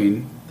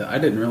viewing that I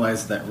didn't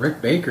realize that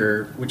Rick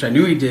Baker, which I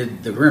knew he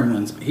did the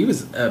Gremlins, but he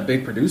was a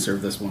big producer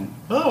of this one.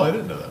 Oh, I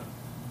didn't know that.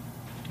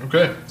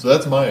 Okay, so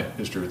that's my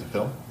history with the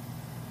film.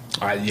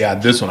 Yeah,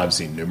 this one I've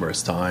seen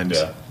numerous times.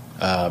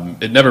 Yeah.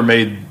 It never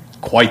made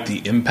quite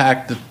the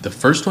impact that the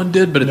first one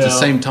did, but at the No.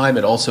 same time,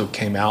 it also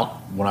came out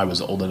when I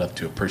was old enough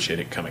to appreciate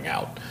it coming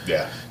out.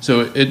 Yeah.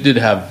 So it did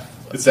have...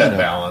 It's that you know,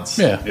 balance.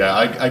 Yeah. Yeah,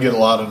 I get a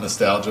lot of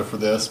nostalgia for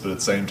this, but at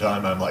the same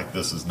time, I'm like,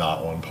 this is not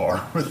on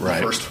par with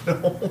Right. the first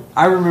film.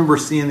 I remember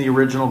seeing the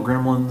original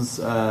Gremlins.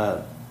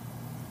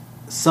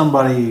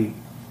 Somebody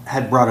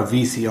had brought a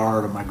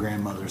VCR to my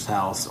grandmother's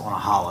house on a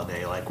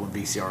holiday, like when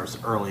VCRs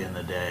early in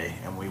the day,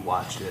 and we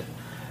watched it.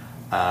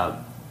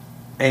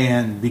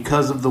 And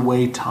because of the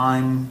way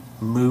time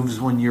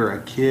moves when you're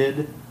a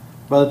kid,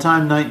 by the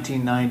time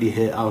 1990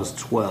 hit, I was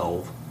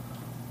 12.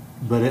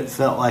 But it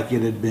felt like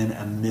it had been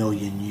a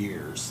million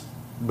years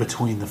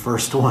between the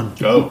first one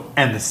Oh.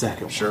 and the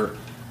second one. Sure.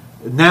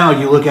 Now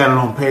you look at it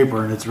on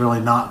paper and it's really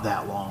not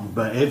that long,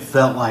 but it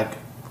felt like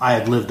I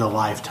had lived a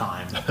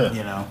lifetime,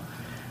 you know.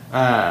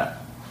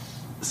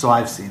 So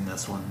I've seen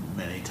this one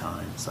many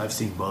times. I've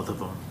seen both of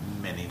them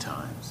many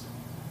times.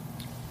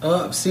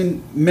 I've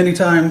seen many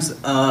times.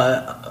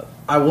 I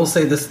will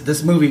say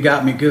this movie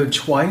got me good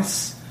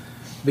twice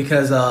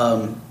because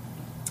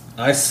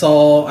I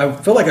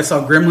feel like I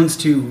saw Gremlins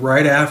 2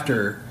 right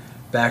after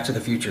Back to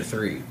the Future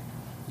 3.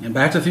 And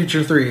Back to the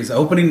Future 3's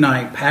opening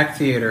night, packed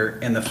theater,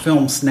 and the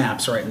film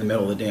snaps right in the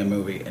middle of the damn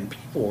movie. And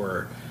people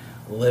were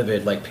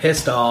livid, like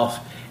pissed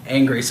off,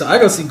 angry. So I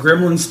go see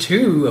Gremlins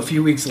 2 a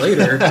few weeks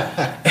later,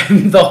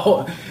 and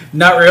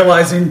not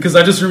realizing, because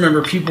I just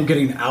remember people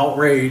getting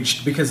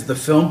outraged because the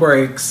film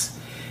breaks,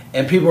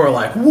 and people are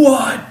like,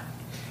 what?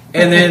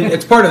 And then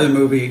it's part of the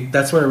movie.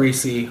 That's where we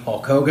see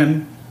Hulk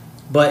Hogan.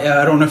 But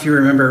I don't know if you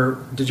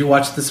remember, did you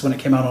watch this when it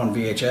came out on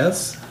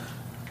VHS?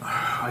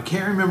 I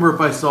can't remember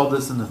if I saw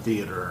this in the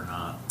theater or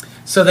not.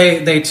 So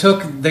they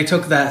took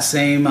that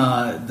same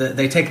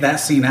they take that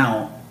scene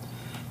out,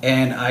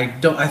 and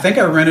I think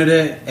I rented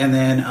it, and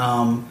then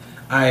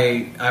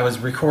I was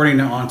recording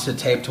it onto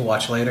tape to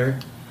watch later,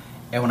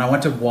 and when I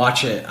went to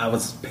watch it, I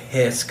was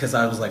pissed because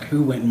I was like,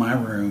 who went in my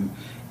room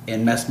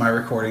and messed my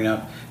recording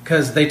up?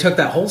 Because they took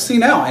that whole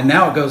scene out, and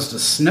now it goes to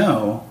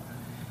snow.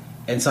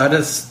 And so I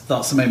just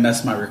thought somebody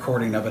messed my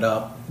recording of it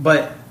up.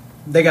 But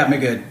they got me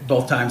good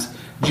both times.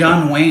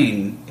 John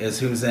Wayne is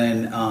who's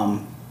in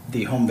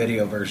the home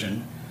video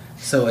version.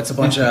 So it's a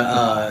bunch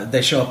of...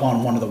 they show up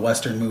on one of the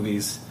Western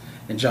movies,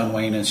 and John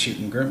Wayne is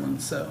shooting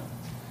Gremlins. So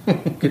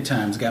good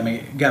times. Got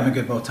me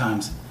good both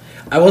times.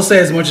 I will say,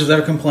 as much as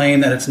I've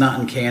complained that it's not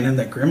in canon,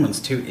 that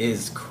Gremlins 2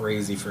 is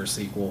crazy for a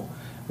sequel,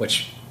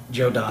 which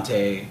Joe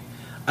Dante...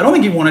 I don't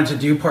think he wanted to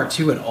do part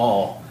 2 at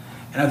all.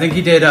 And I think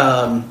he did...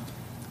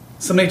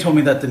 somebody told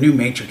me that the new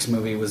Matrix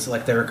movie was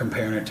like they were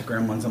comparing it to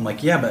Gremlins. I'm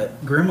like, yeah,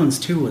 but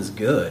Gremlins 2 was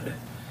good.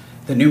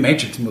 The new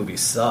Matrix movie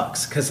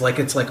sucks. Because like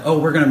it's like, oh,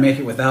 we're going to make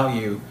it without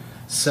you.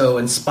 So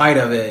in spite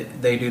of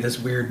it, they do this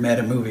weird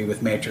meta movie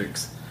with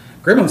Matrix.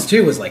 Gremlins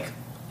 2 was like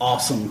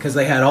awesome because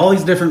they had all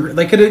these different...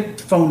 They could have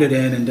phoned it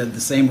in and did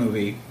the same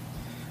movie.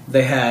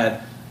 They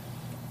had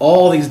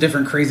all these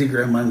different crazy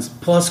gremlins.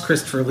 Plus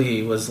Christopher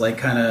Lee was like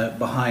kind of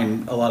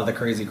behind a lot of the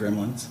crazy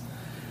gremlins.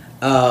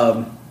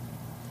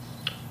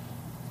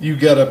 You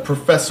got a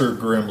Professor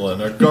Gremlin,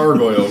 a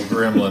Gargoyle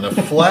Gremlin,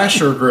 a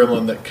Flasher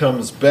Gremlin that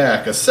comes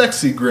back, a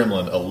sexy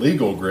Gremlin, a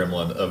legal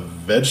Gremlin, a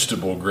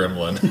vegetable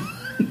Gremlin.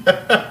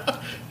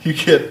 You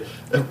get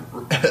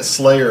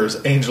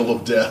Slayer's Angel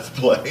of Death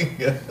playing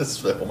in this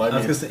film. I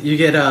was gonna say, you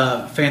get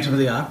Phantom of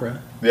the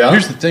Opera. Yeah.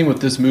 Here's the thing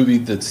with this movie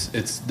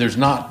there's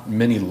not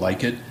many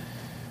like it.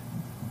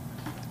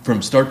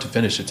 From start to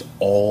finish, it's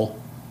all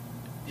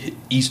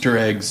Easter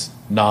eggs,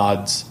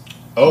 nods,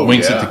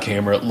 winks yeah. at the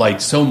camera, like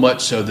so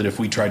much so that if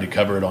we tried to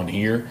cover it on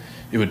here,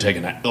 it would take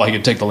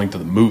it'd take the length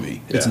of the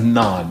movie. It's Yeah.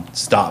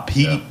 non-stop.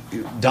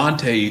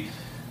 Dante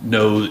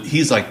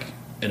he's like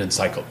an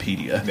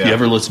encyclopedia. If you Yeah.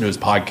 ever listen to his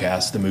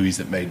podcast, The Movies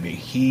That Made Me,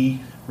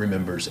 he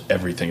remembers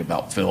everything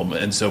about film.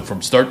 And so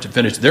from start to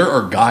finish, there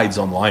are guides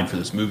online for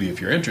this movie if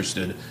you're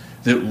interested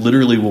that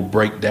literally will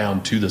break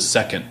down to the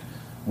second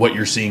what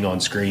you're seeing on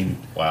screen.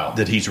 Wow.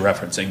 That he's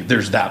referencing.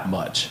 There's that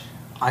much.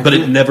 I But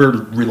feel- it never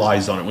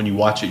relies on it. When you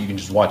watch it, you can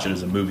just watch it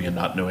as a movie and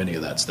not know any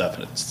of that stuff,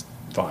 and it's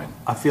fine.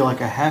 I feel like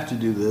I have to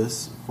do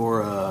this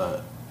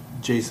for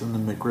Jason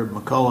the McRib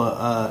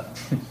McCullough.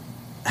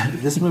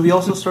 This movie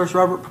also stars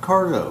Robert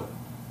Picardo,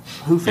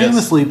 who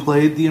famously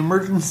played the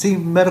emergency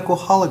medical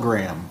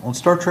hologram on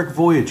Star Trek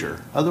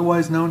Voyager,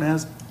 otherwise known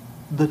as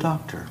the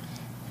Doctor.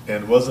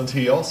 And wasn't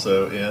he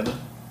also in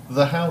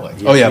The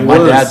Howling? Oh yeah, he my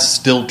was. dad's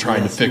still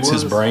trying Yes, to fix he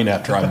his was. brain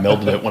after I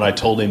melded it when I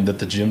told him that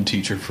the gym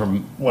teacher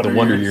from Wonder the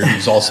Wonder Years. Years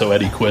was also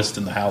Eddie Quist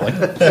in The Howling.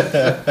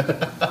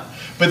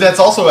 But that's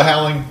also a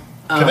Howling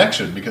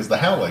connection because The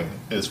Howling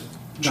is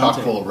chock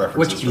Dante. full of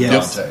references Which- from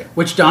yes. Dante.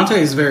 Which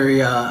Dante is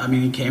very.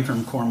 He came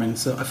from Corman,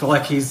 so I feel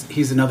like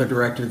he's another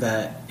director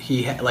that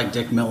like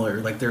Dick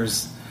Miller. Like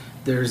there's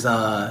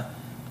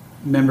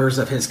members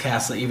of his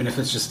cast, that even if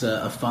it's just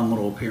a fun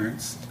little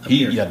appearance.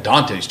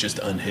 Dante's just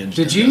unhinged.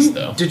 Did in this, you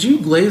though. did you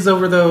glaze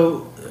over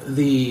though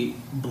the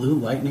Blue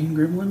Lightning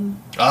Gremlin?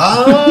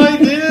 I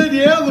did,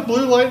 yeah, the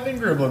Blue Lightning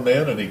Gremlin,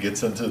 man, and he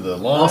gets into the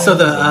line. Also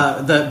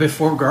the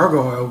before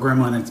Gargoyle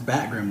Gremlin, it's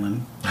Bat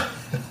Gremlin.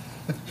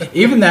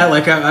 Even that,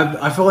 like,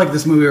 I feel like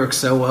this movie works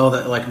so well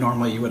that, like,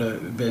 normally you would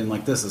have been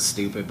like, this is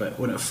stupid, but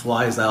when it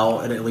flies out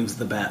and it leaves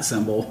the bat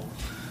symbol,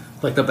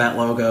 like the bat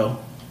logo.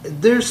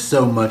 There's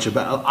so much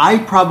about. I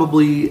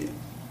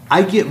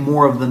get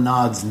more of the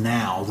nods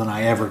now than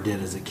I ever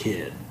did as a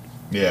kid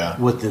Yeah.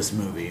 with this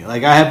movie.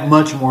 Like, I have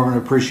much more of an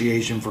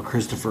appreciation for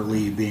Christopher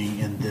Lee being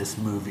in this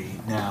movie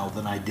now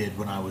than I did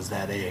when I was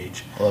that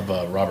age. I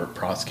love Robert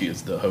Prosky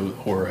as the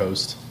horror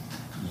host.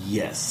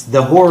 Yes,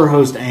 the horror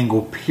host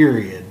angle,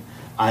 period,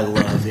 I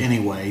love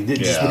anyway.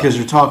 Just Yeah. because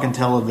you're talking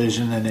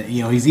television, and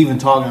he's even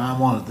talking.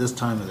 I'm on at this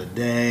time of the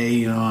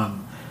day.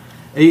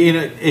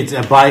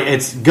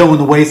 It's going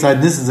the wayside.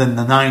 And this is in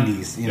the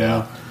 '90s.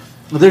 Yeah.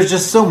 But there's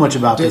just so much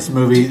about this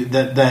movie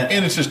that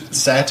And it's just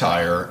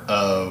satire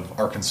of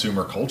our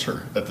consumer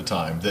culture at the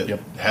time that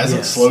Yep. hasn't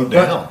Yes. slowed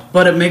down.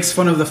 But it makes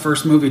fun of the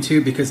first movie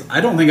too, because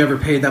I don't think I ever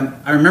paid them.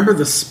 I remember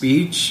the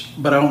speech,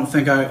 but I don't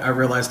think I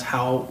realized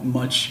how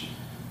much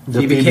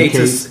Phoebe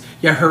Cates'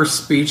 her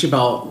speech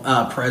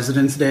about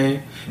President's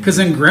Day. Because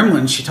in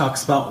Gremlins, she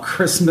talks about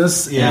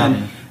Christmas Yeah.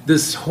 and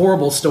this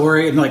horrible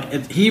story, and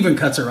like he even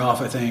cuts her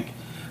off, I think.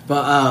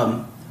 But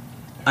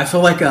I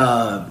feel like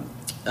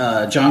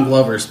John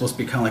Glover is supposed to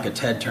be kind of like a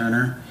Ted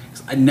Turner.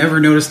 I never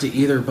noticed it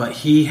either, but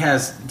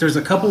there's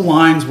a couple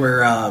lines where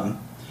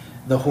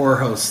the horror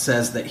host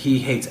says that he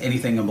hates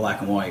anything in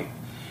black and white.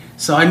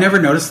 So I never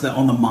noticed that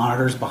on the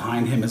monitors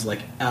behind him is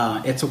like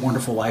It's a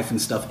Wonderful Life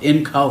and stuff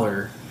in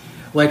color.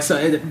 Like,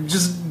 so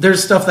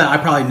there's stuff that I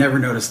probably never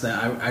noticed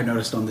that I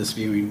noticed on this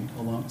viewing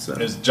alone. So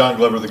Is John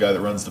Glover the guy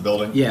that runs the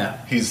building? Yeah.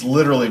 He's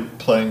literally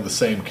playing the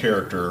same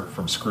character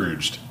from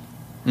Scrooged.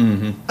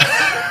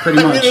 pretty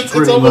I much. mean, it's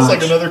Pretty almost much.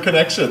 like another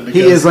connection. he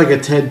Because, is like a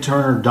Ted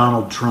Turner,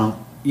 Donald Trump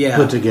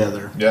put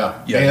together. Yeah.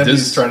 Yeah, And this-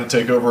 he's trying to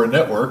take over a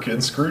network in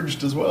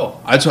Scrooged as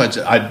well.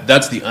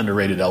 That's the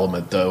underrated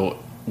element, though,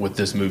 with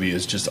this movie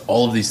is just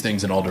all of these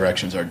things in all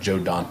directions are Joe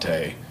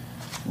Dante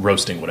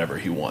roasting whatever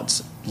he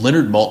wants.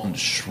 Leonard Maltin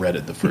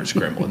shredded the first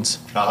Gremlins.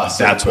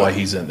 So That's good. why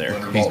he's in there.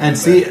 Leonard He's- Maltin. And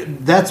see,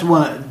 that's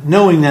what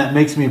knowing that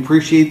makes me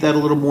appreciate that a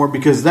little more,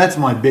 because that's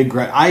my big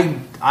gripe.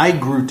 I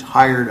grew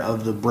tired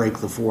of the break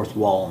the fourth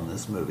wall in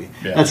this movie.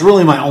 Yeah. That's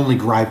really my only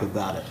gripe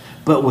about it.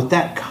 But with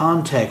that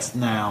context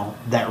now,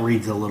 that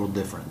reads a little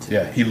different.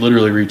 Yeah, he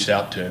literally reached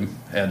out to him,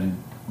 and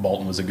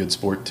Maltin was a good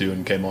sport too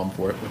and came on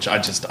for it, which I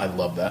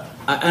love that.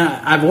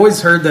 I've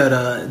always heard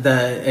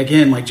that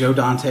again, like Joe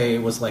Dante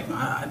was like,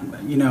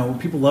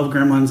 people love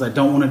Gremlins. I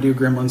don't want to do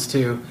Gremlins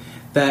 2.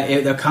 That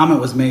a comment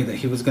was made that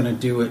he was going to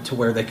do it to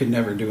where they could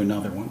never do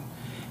another one.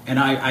 And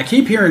I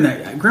keep hearing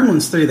that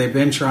Gremlins 3 they've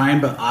been trying,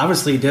 but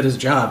obviously he did his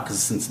job because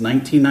since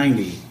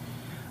 1990,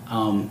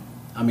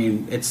 I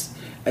mean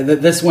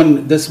this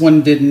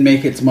one didn't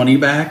make its money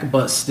back,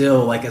 but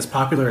still, like as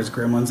popular as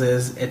Gremlins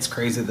is, it's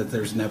crazy that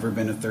there's never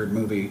been a third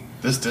movie.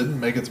 This didn't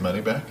make its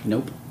money back?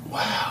 Nope.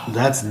 Wow.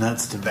 That's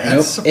nuts to me.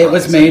 That's Nope. It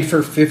was surprising. made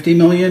for $50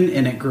 million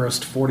and it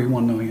grossed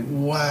 $41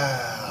 million.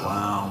 Wow.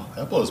 Wow.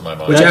 That blows my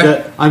mind. Which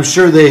I'm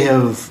sure they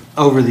have,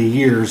 over the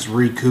years,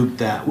 recouped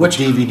that with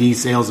Which- DVD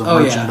sales and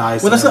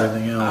merchandise Well, and that's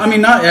everything else. I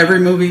mean, not every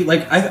movie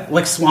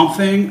like Swamp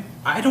Thing.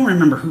 I don't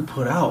remember who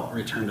put out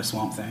Return to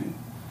Swamp Thing,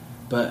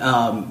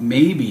 but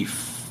maybe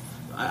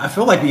I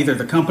feel like either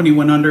the company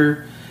went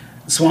under.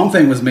 Swamp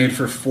Thing was made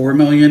for $4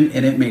 million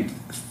and it made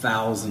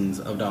thousands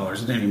of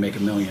dollars. It didn't even make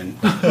 $1 million.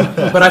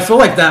 But I feel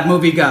like that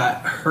movie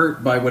got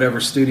hurt by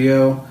whatever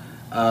studio.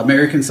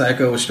 American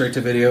Psycho was straight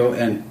to video,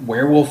 and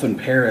Werewolf in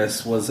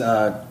Paris was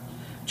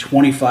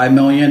 $25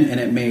 million and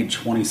it made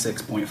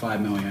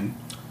 $26.5 million.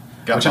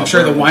 Got Which my I'm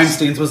sure the werewolves-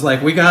 Weinsteins was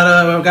like, we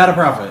got a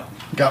profit.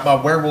 Got my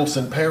werewolves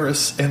in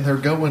Paris, and they're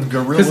going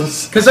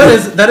gorillas. Because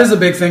that is a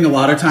big thing a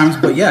lot of times.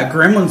 But yeah,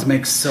 Gremlins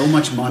makes so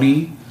much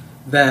money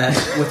that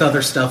with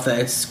other stuff that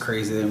it's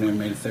crazy they've never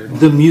made a third one.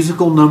 the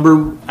musical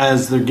number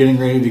as they're getting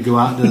ready to go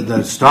out to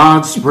the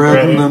start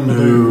spreading the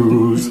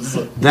news.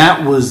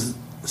 That was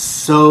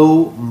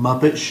so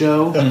Muppet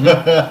Show.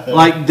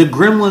 Like the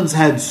Gremlins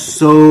had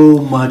so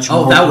much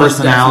Oh, more that was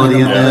personality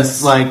in definitely the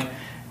this. Muppets. Like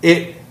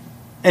it,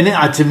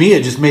 and to me,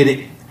 it just made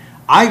it.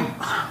 I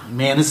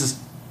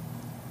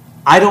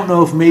don't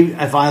know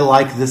if I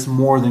like this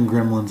more than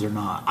Gremlins or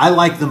not. I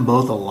like them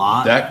both a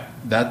lot.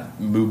 That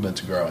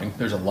movement's growing.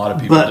 There's a lot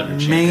of people that But are man,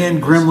 championing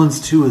this.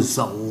 Gremlins 2 is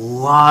a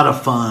lot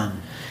of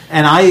fun.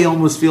 And I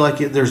almost feel like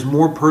there's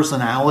more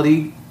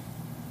personality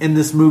in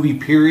this movie,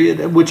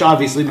 period. Which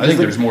obviously, I because think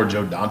there's more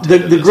Joe Dante. the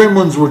to this.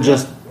 Gremlins were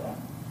just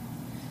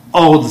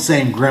all the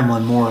same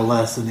Gremlin, more or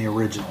less, in the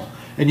original.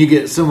 And you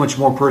get so much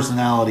more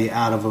personality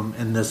out of them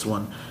in this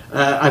one.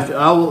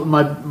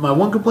 My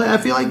one complaint, I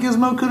feel like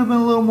Gizmo could have been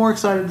a little more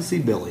excited to see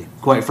Billy.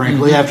 Quite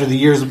frankly, after the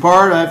years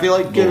apart, I feel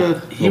like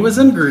He was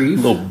in grief.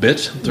 Little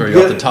bitch, throw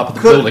you off the top of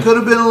the could building.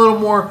 have been a little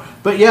more,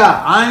 but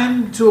yeah,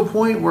 I'm to a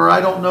point where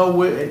I don't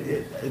know.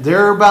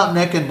 They're about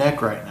neck and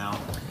neck right now.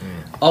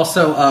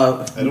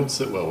 Also, They don't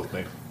sit well with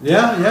me.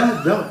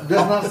 Yeah, does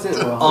not sit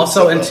well.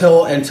 also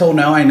until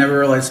now, I never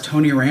realized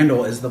Tony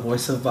Randall is the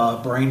voice of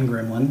Brain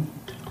Gremlin.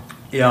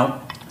 Yeah,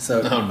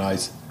 So Oh,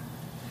 nice.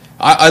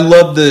 I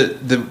love that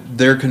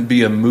there can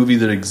be a movie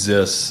that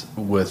exists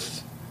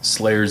with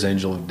Slayer's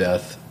Angel of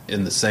Death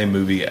in the same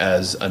movie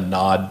as a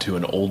nod to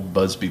an old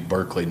Busby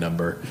Berkeley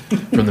number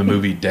from the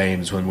movie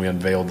Dames when we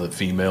unveiled the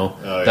female.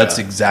 Oh, That's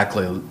yeah.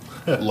 exactly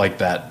like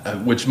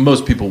that, which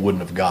most people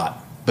wouldn't have got.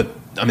 But,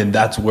 I mean,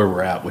 that's where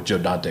we're at with Joe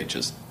Dante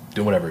just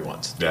doing whatever he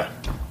wants. Yeah.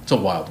 It's a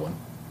wild one.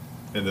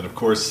 And then, of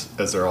course,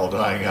 as they're all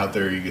dying out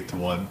there, you get the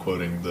one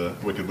quoting the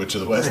Wicked Witch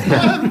of the West.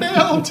 "I'm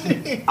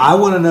melting." I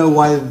want to know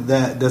why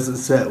that doesn't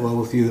set well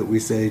with you that we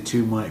say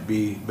 2 might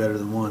be better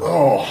than 1.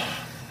 Oh.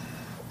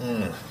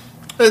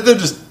 They're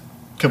just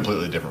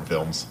completely different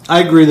films. I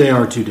agree they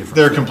are 2 different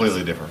They're films.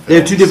 completely different films. They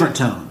have 2 different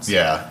tones.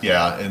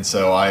 Yeah. And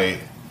so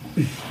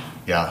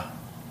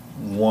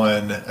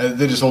one,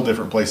 they just hold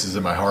different places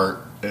in my heart.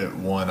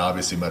 One,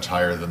 obviously, much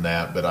higher than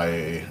that, but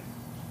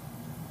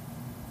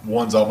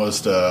one's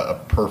almost a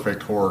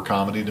perfect horror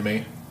comedy to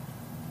me.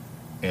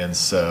 And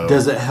so,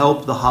 Does it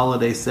help the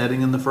holiday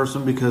setting in the first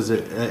one because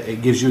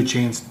it gives you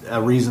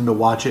a reason to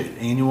watch it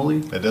annually?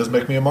 it does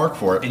make me a mark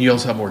for it. And you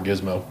also have more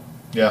Gizmo.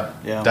 Yeah.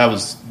 Yeah. That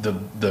was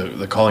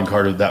the calling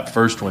card of that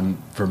first one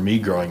for me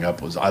growing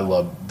up was I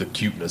loved the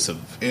cuteness of.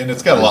 And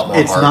it's got a lot more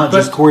It's heart. not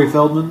just Corey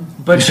Feldman.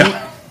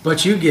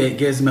 But you get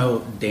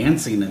Gizmo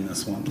dancing in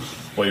this one.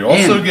 Well, you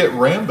also And- get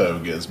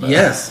Rambo Gizmo.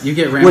 Yes, you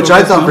get Rambo. Which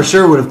I thought Gizmo. for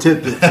sure would have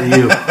tipped it for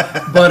you.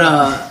 But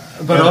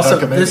Yeah, also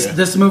Hulkamania.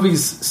 this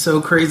movie's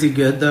so crazy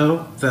good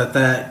though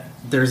that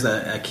there's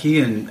a Key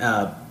and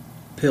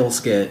Pill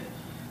skit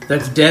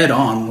that's dead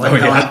on. Like Oh,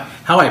 yeah.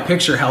 how I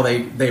picture how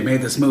they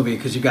made this movie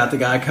because you got the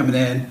guy coming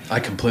in. I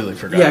completely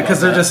forgot. Yeah, because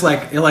about they're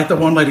that. just like the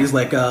one lady's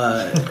like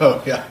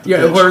Oh, yeah.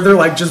 yeah, where they're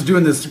like just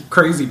doing this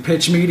crazy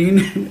pitch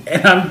meeting,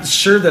 and I'm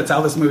sure that's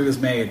how this movie was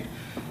made.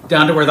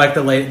 Down to where like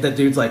the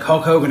dude's like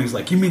Hulk Hogan, he's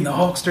like, "You mean the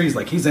Hulkster?" He's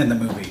like, "He's in the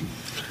movie."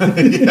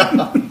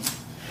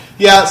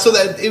 Yeah, so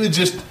that it would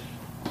just.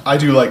 I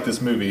do like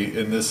this movie,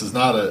 and this is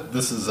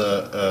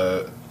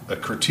a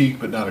critique,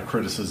 but not a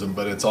criticism.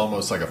 But it's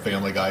almost like a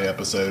Family Guy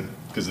episode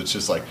because it's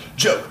just like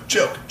joke,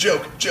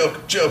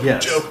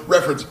 Yes. joke,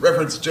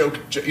 reference, joke.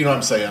 You know what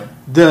I'm saying?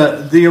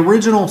 The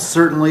original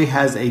certainly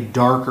has a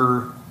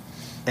darker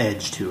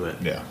edge to it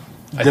Yeah.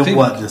 I than think-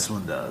 what this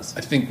one does.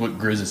 I think what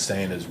Grizz is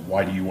saying is,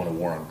 why do you want a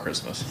war on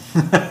Christmas?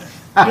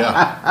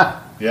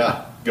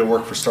 Yeah. Go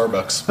work for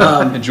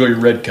Starbucks. Enjoy your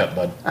red cup,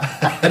 bud.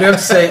 I do have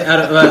to say, out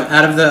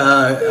of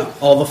the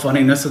all the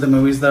funniness of the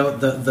movies, though,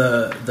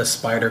 the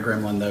spider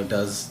gremlin though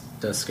does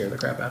scare the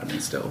crap out of me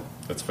still.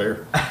 That's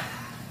fair.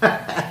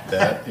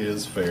 That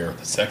is fair.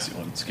 The sexy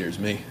one scares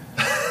me.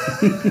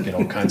 Get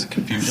all kinds of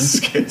confusion.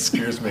 It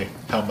scares me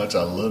how much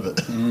I love it.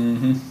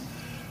 Mm-hmm.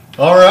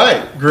 All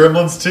right,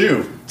 Gremlins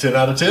 2, 10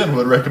 out of 10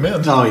 would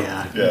recommend. Oh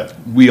yeah, Yeah.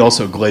 We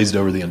also glazed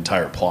over the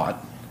entire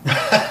plot.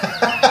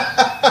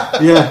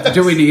 yeah.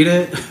 Do we need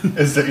it?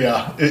 Is it?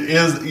 Yeah, it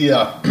is.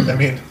 Yeah, I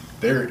mean,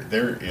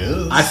 there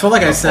is. I feel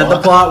like I a said the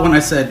plot when I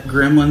said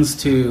Gremlins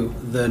 2,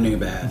 the new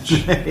batch.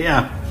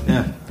 yeah.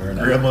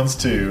 Gremlins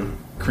 2,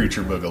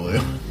 Creature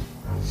Boogaloo.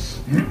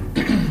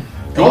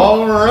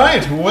 All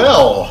right,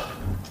 well,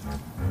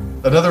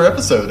 another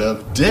episode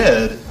of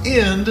Dead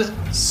End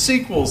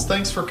Sequels.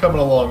 Thanks for coming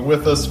along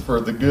with us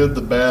for the good,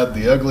 the bad,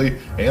 the ugly,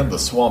 and the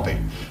swampy.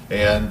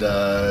 And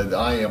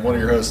I am one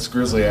of your hosts,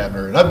 Grizzly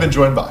Abner, and I've been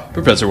joined by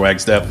Professor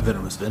Wagstaff.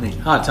 Venomous Vinny.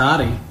 Hot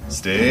toddy.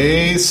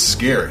 Stay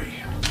Scary.